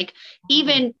evil. Like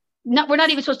we're not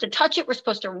even supposed to touch it. We're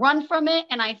supposed to run from it.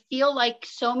 And I feel like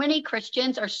so many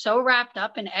Christians are so wrapped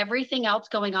up in everything else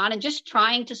going on and just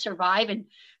trying to survive and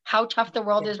how tough the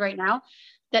world is right now,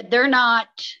 that they're not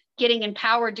getting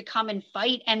empowered to come and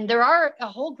fight. And there are a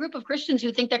whole group of Christians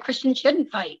who think that Christians shouldn't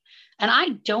fight. And I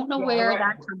don't know where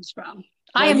that comes from.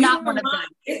 I am not one of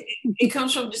them. It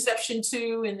comes from deception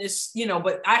too. And this,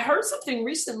 but I heard something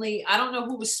recently. I don't know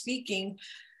who was speaking,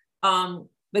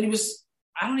 but he was,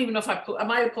 I don't even know if I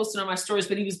might have posted on my stories,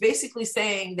 but he was basically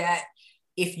saying that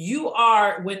if you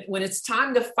are, when it's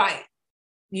time to fight,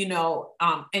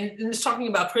 and it's talking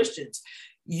about Christians,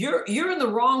 you're in the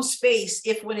wrong space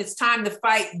if when it's time to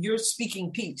fight, you're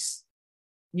speaking peace.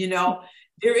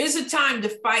 There is a time to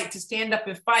fight, to stand up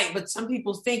and fight, but some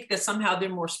people think that somehow they're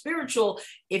more spiritual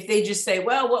if they just say,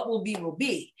 well, what will be, will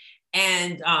be.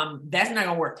 And that's not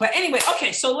gonna work. But anyway,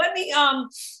 okay, so let me,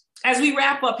 as we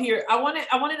wrap up here, I want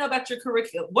to know about your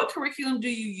curriculum. What curriculum do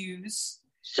you use?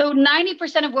 So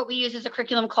 90% of what we use is a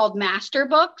curriculum called Master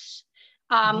Books.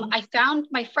 I found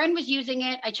my friend was using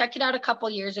it. I checked it out a couple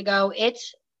years ago. It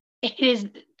is,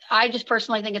 I just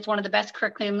personally think it's one of the best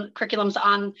curriculums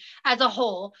on as a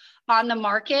whole on the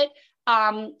market.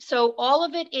 So all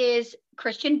of it is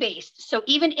Christian based. So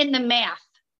even in the math,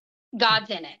 God's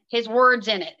in it, his words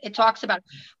in it. It talks about,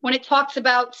 when it talks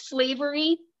about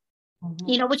slavery,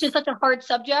 which is such a hard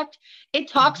subject, it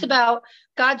talks about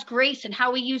God's grace and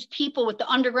how he used people with the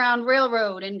Underground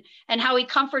Railroad and how he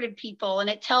comforted people. And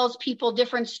it tells people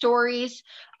different stories.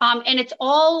 And it's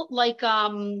all like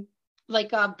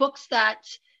books that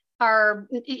are,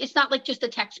 it's not like just a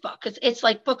textbook. It's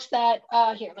like books that,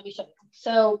 here, let me show you.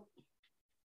 So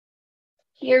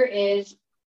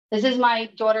this is my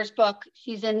daughter's book.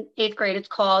 She's in 8th grade. It's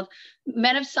called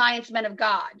Men of Science, Men of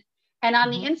God. And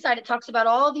on the inside, it talks about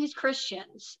all these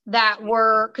Christians that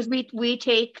were, because we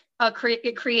take a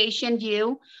creation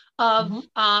view of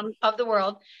the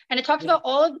world. And it talks about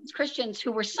all of these Christians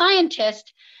who were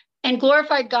scientists and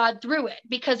glorified God through it,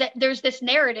 because there's this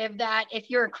narrative that if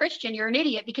you're a Christian, you're an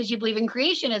idiot because you believe in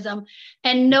creationism,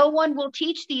 and no one will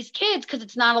teach these kids, because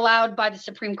it's not allowed by the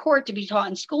Supreme Court to be taught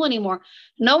in school anymore.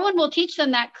 No one will teach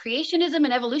them that creationism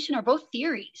and evolution are both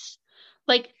theories.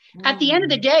 Like at the end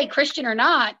of the day, Christian or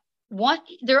not,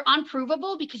 they're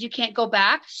unprovable because you can't go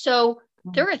back. So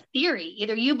they're a theory.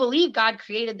 Either you believe God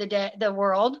created the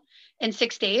world in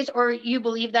 6 days, or you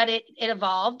believe that it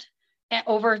evolved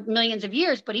over millions of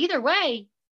years. But either way,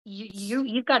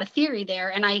 you've got a theory there.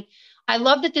 And I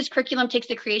love that this curriculum takes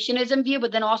the creationism view,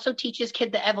 but then also teaches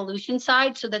kids the evolution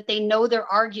side so that they know their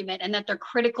argument and that they're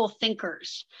critical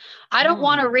thinkers. I don't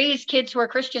want to raise kids who are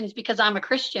Christians because I'm a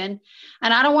Christian.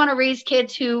 And I don't want to raise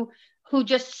kids who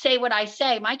just say what I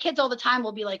say. My kids all the time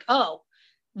will be like, oh,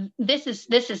 this is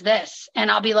this.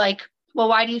 And I'll be like, well,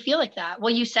 why do you feel like that?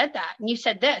 Well, you said that and you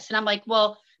said this. And I'm like,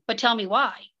 well, but tell me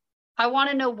why. I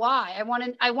want to know why. I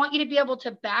want you to be able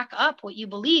to back up what you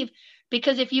believe,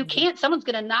 because if you can't, someone's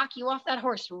going to knock you off that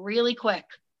horse really quick.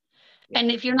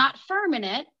 And if you're not firm in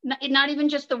it, not even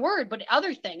just the word, but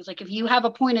other things, like if you have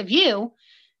a point of view,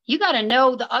 you got to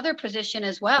know the other position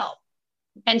as well.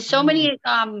 And so many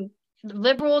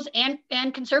liberals and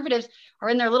conservatives are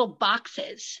in their little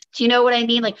boxes. Do you know what I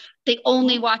mean? Like they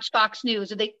only watch Fox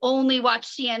News or they only watch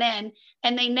CNN,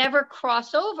 and they never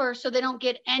cross over, so they don't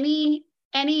get any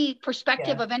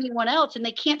perspective of anyone else, and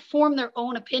they can't form their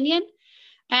own opinion.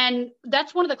 And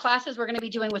that's one of the classes we're going to be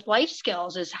doing with life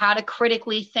skills, is how to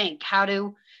critically think,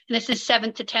 and this is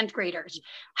 7th to 10th graders,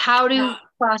 how to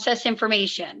process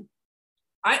information.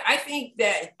 I think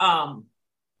that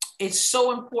it's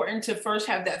so important to first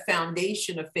have that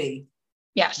foundation of faith.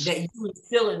 Yes. That you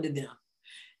instill into them,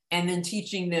 and then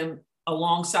teaching them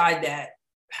alongside that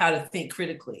how to think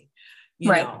critically.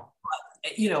 I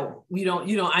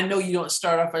know you don't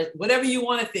start off with whatever you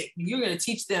want to think. You're going to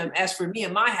teach them, as for me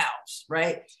and my house,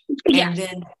 right? Yes. And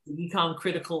then become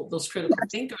those critical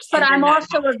thinkers. But I'm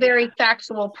also a very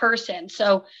factual person.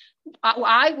 So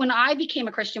when I became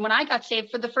a Christian, when I got saved,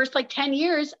 for the first 10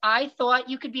 years, I thought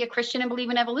you could be a Christian and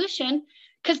believe in evolution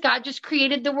because God just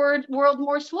created the world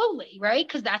more slowly, right?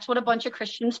 Because that's what a bunch of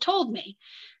Christians told me.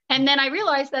 And then I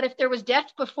realized that if there was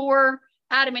death before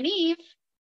Adam and Eve,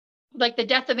 like the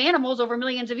death of animals over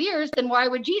millions of years, then why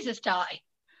would Jesus die?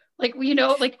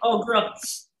 Oh, girl,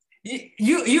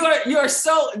 you are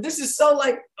so. This is so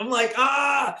I'm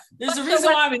there's a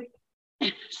reason why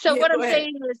I'm. So what I'm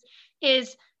saying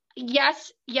is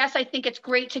yes, I think it's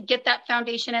great to get that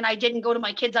foundation. And I didn't go to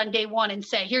my kids on day one and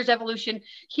say, here's evolution,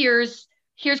 here's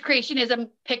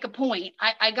creationism, pick a point.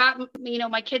 I got,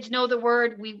 my kids know the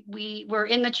word. We're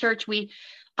in the church. We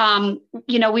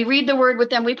read the word with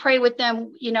them. We pray with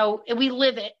them, we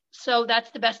live it. So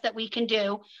that's the best that we can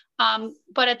do.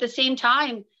 But at the same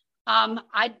time,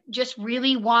 I just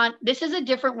really want, this is a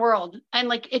different world. And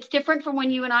like, it's different from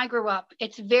when you and I grew up.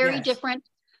 It's very different.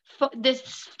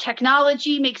 This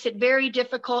technology makes it very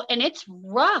difficult and it's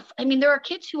rough. I mean, there are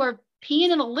kids who are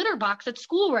peeing in a litter box at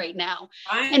school right now.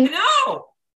 I know.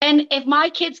 And if my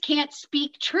kids can't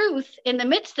speak truth in the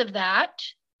midst of that,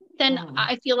 then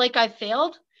I feel like I've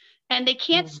failed. And they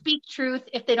can't speak truth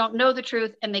if they don't know the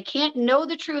truth. And they can't know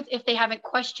the truth if they haven't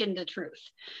questioned the truth.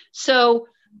 So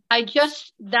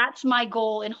that's my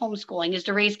goal in homeschooling, is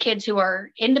to raise kids who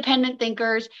are independent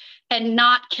thinkers and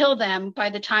not kill them by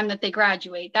the time that they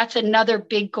graduate. That's another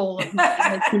big goal of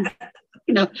mine.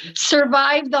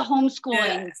 Survive the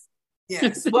homeschooling.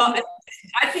 Yes. Well,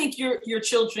 I think your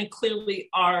children clearly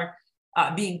are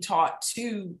being taught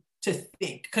to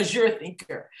think, because you're a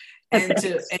thinker, and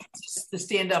to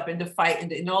stand up and to fight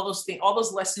and all those things. All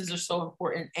those lessons are so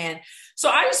important. And so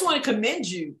I just want to commend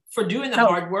you for doing the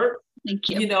hard work. Thank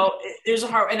you. There's a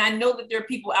hard, and I know that there are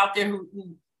people out there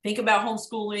who think about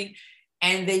homeschooling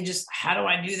and they just, how do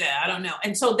I do that? I don't know.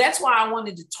 And so that's why I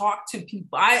wanted to talk to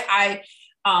people.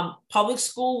 Public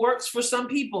school works for some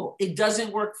people. It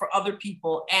doesn't work for other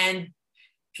people. And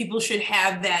people should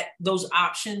have those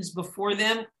options before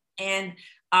them. And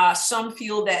some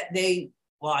feel that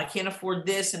I can't afford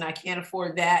this and I can't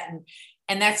afford that.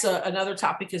 And that's another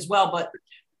topic as well. But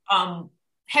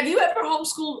have you ever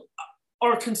homeschooled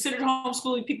or considered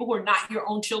homeschooling people who are not your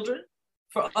own children?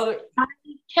 For other, I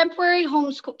temporarily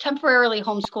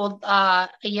homeschooled a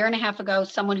year and a half ago,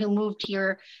 someone who moved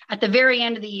here at the very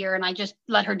end of the year, and I just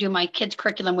let her do my kids'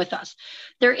 curriculum with us.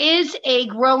 There is a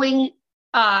growing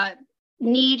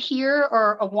need here,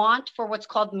 or a want for what's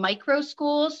called micro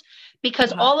schools,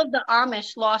 because all of the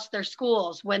Amish lost their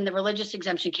schools when the religious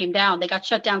exemption came down. They got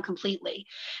shut down completely.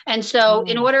 And so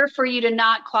in order for you to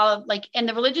not qualify, and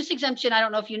the religious exemption, I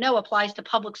don't know if you know, applies to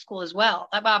public school as well,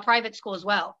 private school as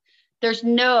well. There's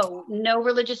no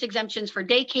religious exemptions for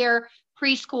daycare,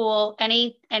 preschool,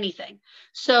 anything.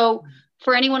 So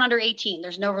for anyone under 18,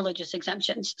 there's no religious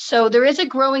exemptions. So there is a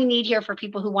growing need here for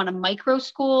people who want a micro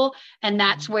school. And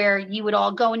that's where you would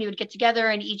all go and you would get together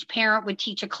and each parent would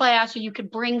teach a class, or you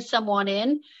could bring someone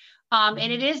in. And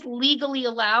it is legally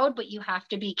allowed, but you have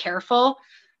to be careful.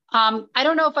 I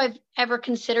don't know if I've ever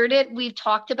considered it. We've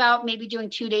talked about maybe doing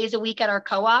 2 days a week at our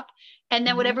co-op. And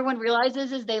then what everyone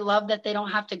realizes is they love that they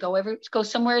don't have to go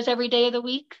somewhere every day of the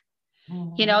week.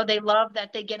 They love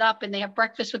that they get up and they have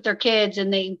breakfast with their kids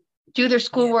and they do their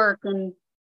schoolwork. And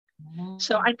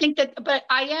so I think but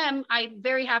I'm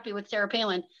very happy with Sarah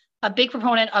Palin, a big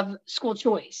proponent of school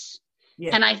choice.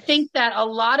 Yeah. And I think that a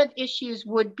lot of issues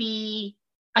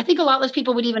I think a lot less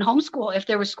people would even homeschool if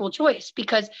there was school choice,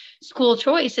 because school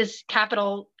choice is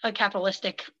a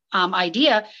capitalistic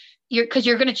idea. Because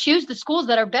you're going to choose the schools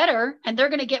that are better, and they're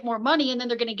going to get more money, and then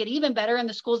they're going to get even better, and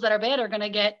the schools that are bad are going to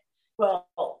get. Well,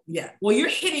 you're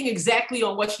hitting exactly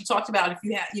on what she talked about. If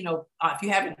you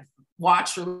haven't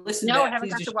watched or listened, I haven't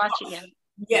got to watch it yet.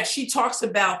 Yeah, she talks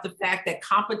about the fact that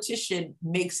competition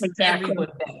makes everyone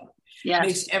better. Yes.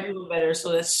 Makes everyone better.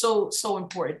 So that's so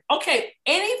important. Okay,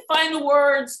 any final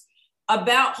words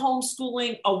about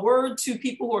homeschooling? A word to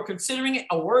people who are considering it.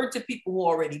 A word to people who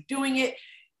are already doing it.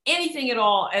 Anything at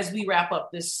all as we wrap up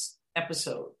this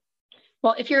episode?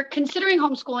 Well, if you're considering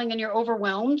homeschooling and you're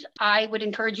overwhelmed, I would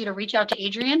encourage you to reach out to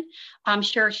Adrienne. I'm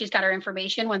sure she's got our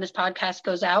information when this podcast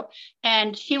goes out,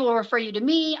 and she will refer you to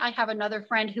me. I have another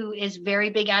friend who is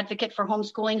very big advocate for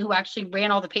homeschooling, who actually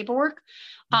ran all the paperwork.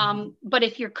 But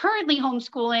if you're currently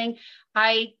homeschooling,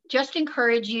 I just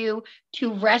encourage you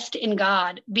to rest in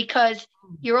God, because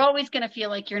you're always going to feel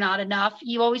like you're not enough.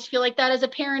 You always feel like that as a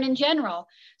parent in general.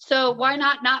 So why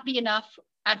not be enough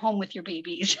at home with your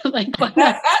babies? Like, why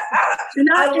not?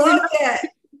 I love that.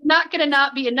 Not going to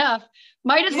not be enough.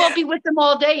 Might as well be with them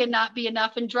all day and not be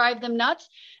enough and drive them nuts.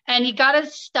 And you got to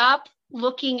stop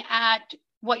looking at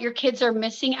what your kids are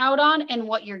missing out on and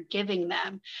what you're giving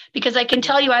them. Because I can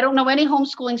tell you, I don't know any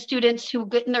homeschooling students who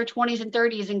get in their 20s and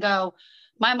 30s and go,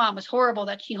 my mom was horrible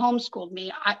that she homeschooled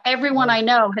me. Everyone I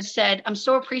know has said, I'm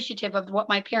so appreciative of what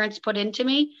my parents put into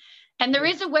me. And there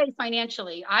is a way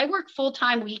financially. I work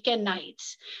full-time weekend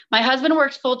nights. My husband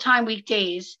works full-time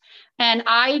weekdays, and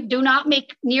I do not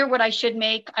make near what I should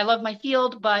make. I love my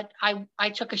field, but I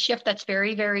took a shift that's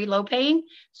very, very low paying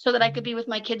so that I could be with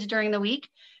my kids during the week.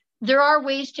 There are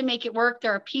ways to make it work.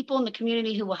 There are people in the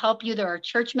community who will help you. There are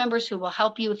church members who will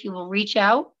help you if you will reach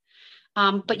out.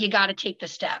 But you got to take the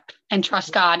step and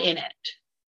trust God in it.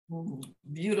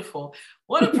 Beautiful.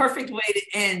 What a perfect way to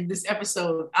end this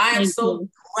episode. I am so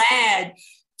glad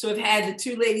to have had the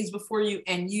two ladies before you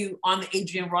and you on the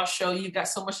Adrienne Ross Show. You've got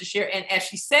so much to share. And as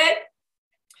she said,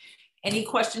 any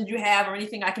questions you have or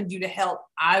anything I can do to help,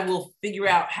 I will figure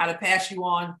out how to pass you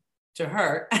on to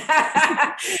her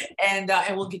and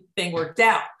we'll get the thing worked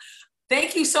out.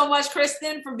 Thank you so much,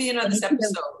 Kristen, for being on this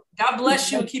episode. God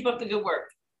bless you and keep up the good work.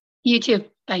 You too.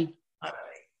 Bye. All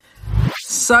right.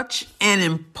 Such an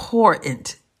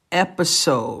important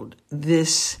episode.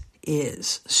 This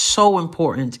is so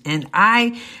important. And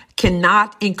I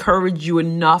cannot encourage you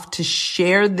enough to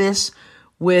share this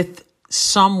with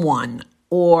someone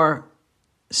or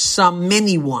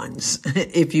many ones,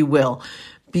 if you will,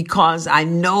 because I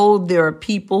know there are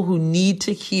people who need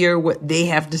to hear what they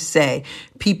have to say.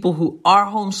 People who are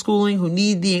homeschooling, who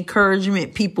need the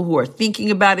encouragement, people who are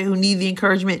thinking about it, who need the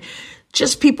encouragement,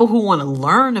 just people who want to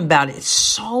learn about it. It's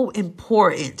so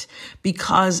important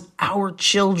because our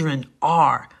children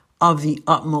are of the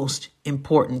utmost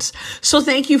importance. So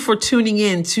thank you for tuning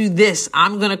in to this.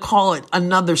 I'm going to call it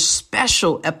another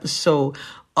special episode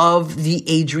of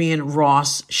the Adrienne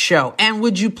Ross Show. And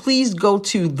would you please go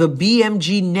to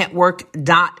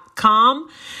thebmgnetwork.com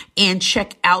and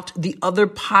check out the other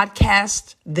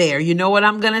podcasts there. You know what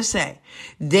I'm going to say?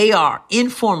 They are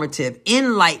informative,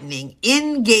 enlightening,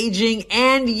 engaging,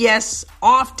 and yes,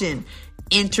 often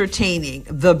entertaining.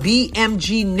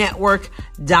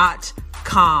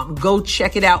 thebmgnetwork.com. Go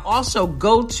check it out. Also,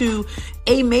 go to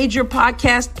a major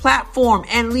podcast platform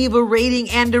and leave a rating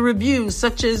and a review,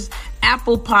 such as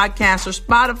Apple Podcasts or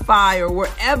Spotify or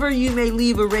wherever you may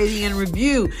leave a rating and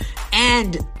review,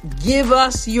 and give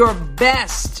us your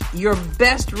best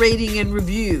rating and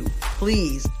review.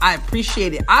 Please. I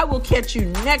appreciate it. I will catch you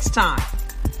next time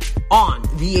on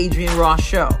The Adrienne Ross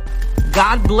Show.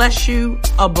 God bless you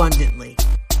abundantly.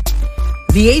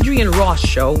 The Adrienne Ross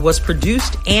Show was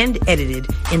produced and edited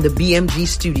in the BMG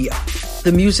studio.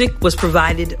 The music was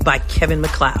provided by Kevin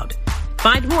MacLeod.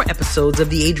 Find more episodes of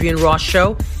The Adrienne Ross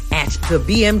Show at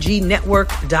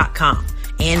thebmgnetwork.com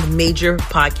and major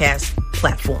podcast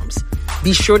platforms.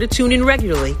 Be sure to tune in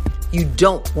regularly. You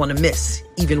don't want to miss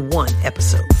even one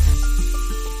episode.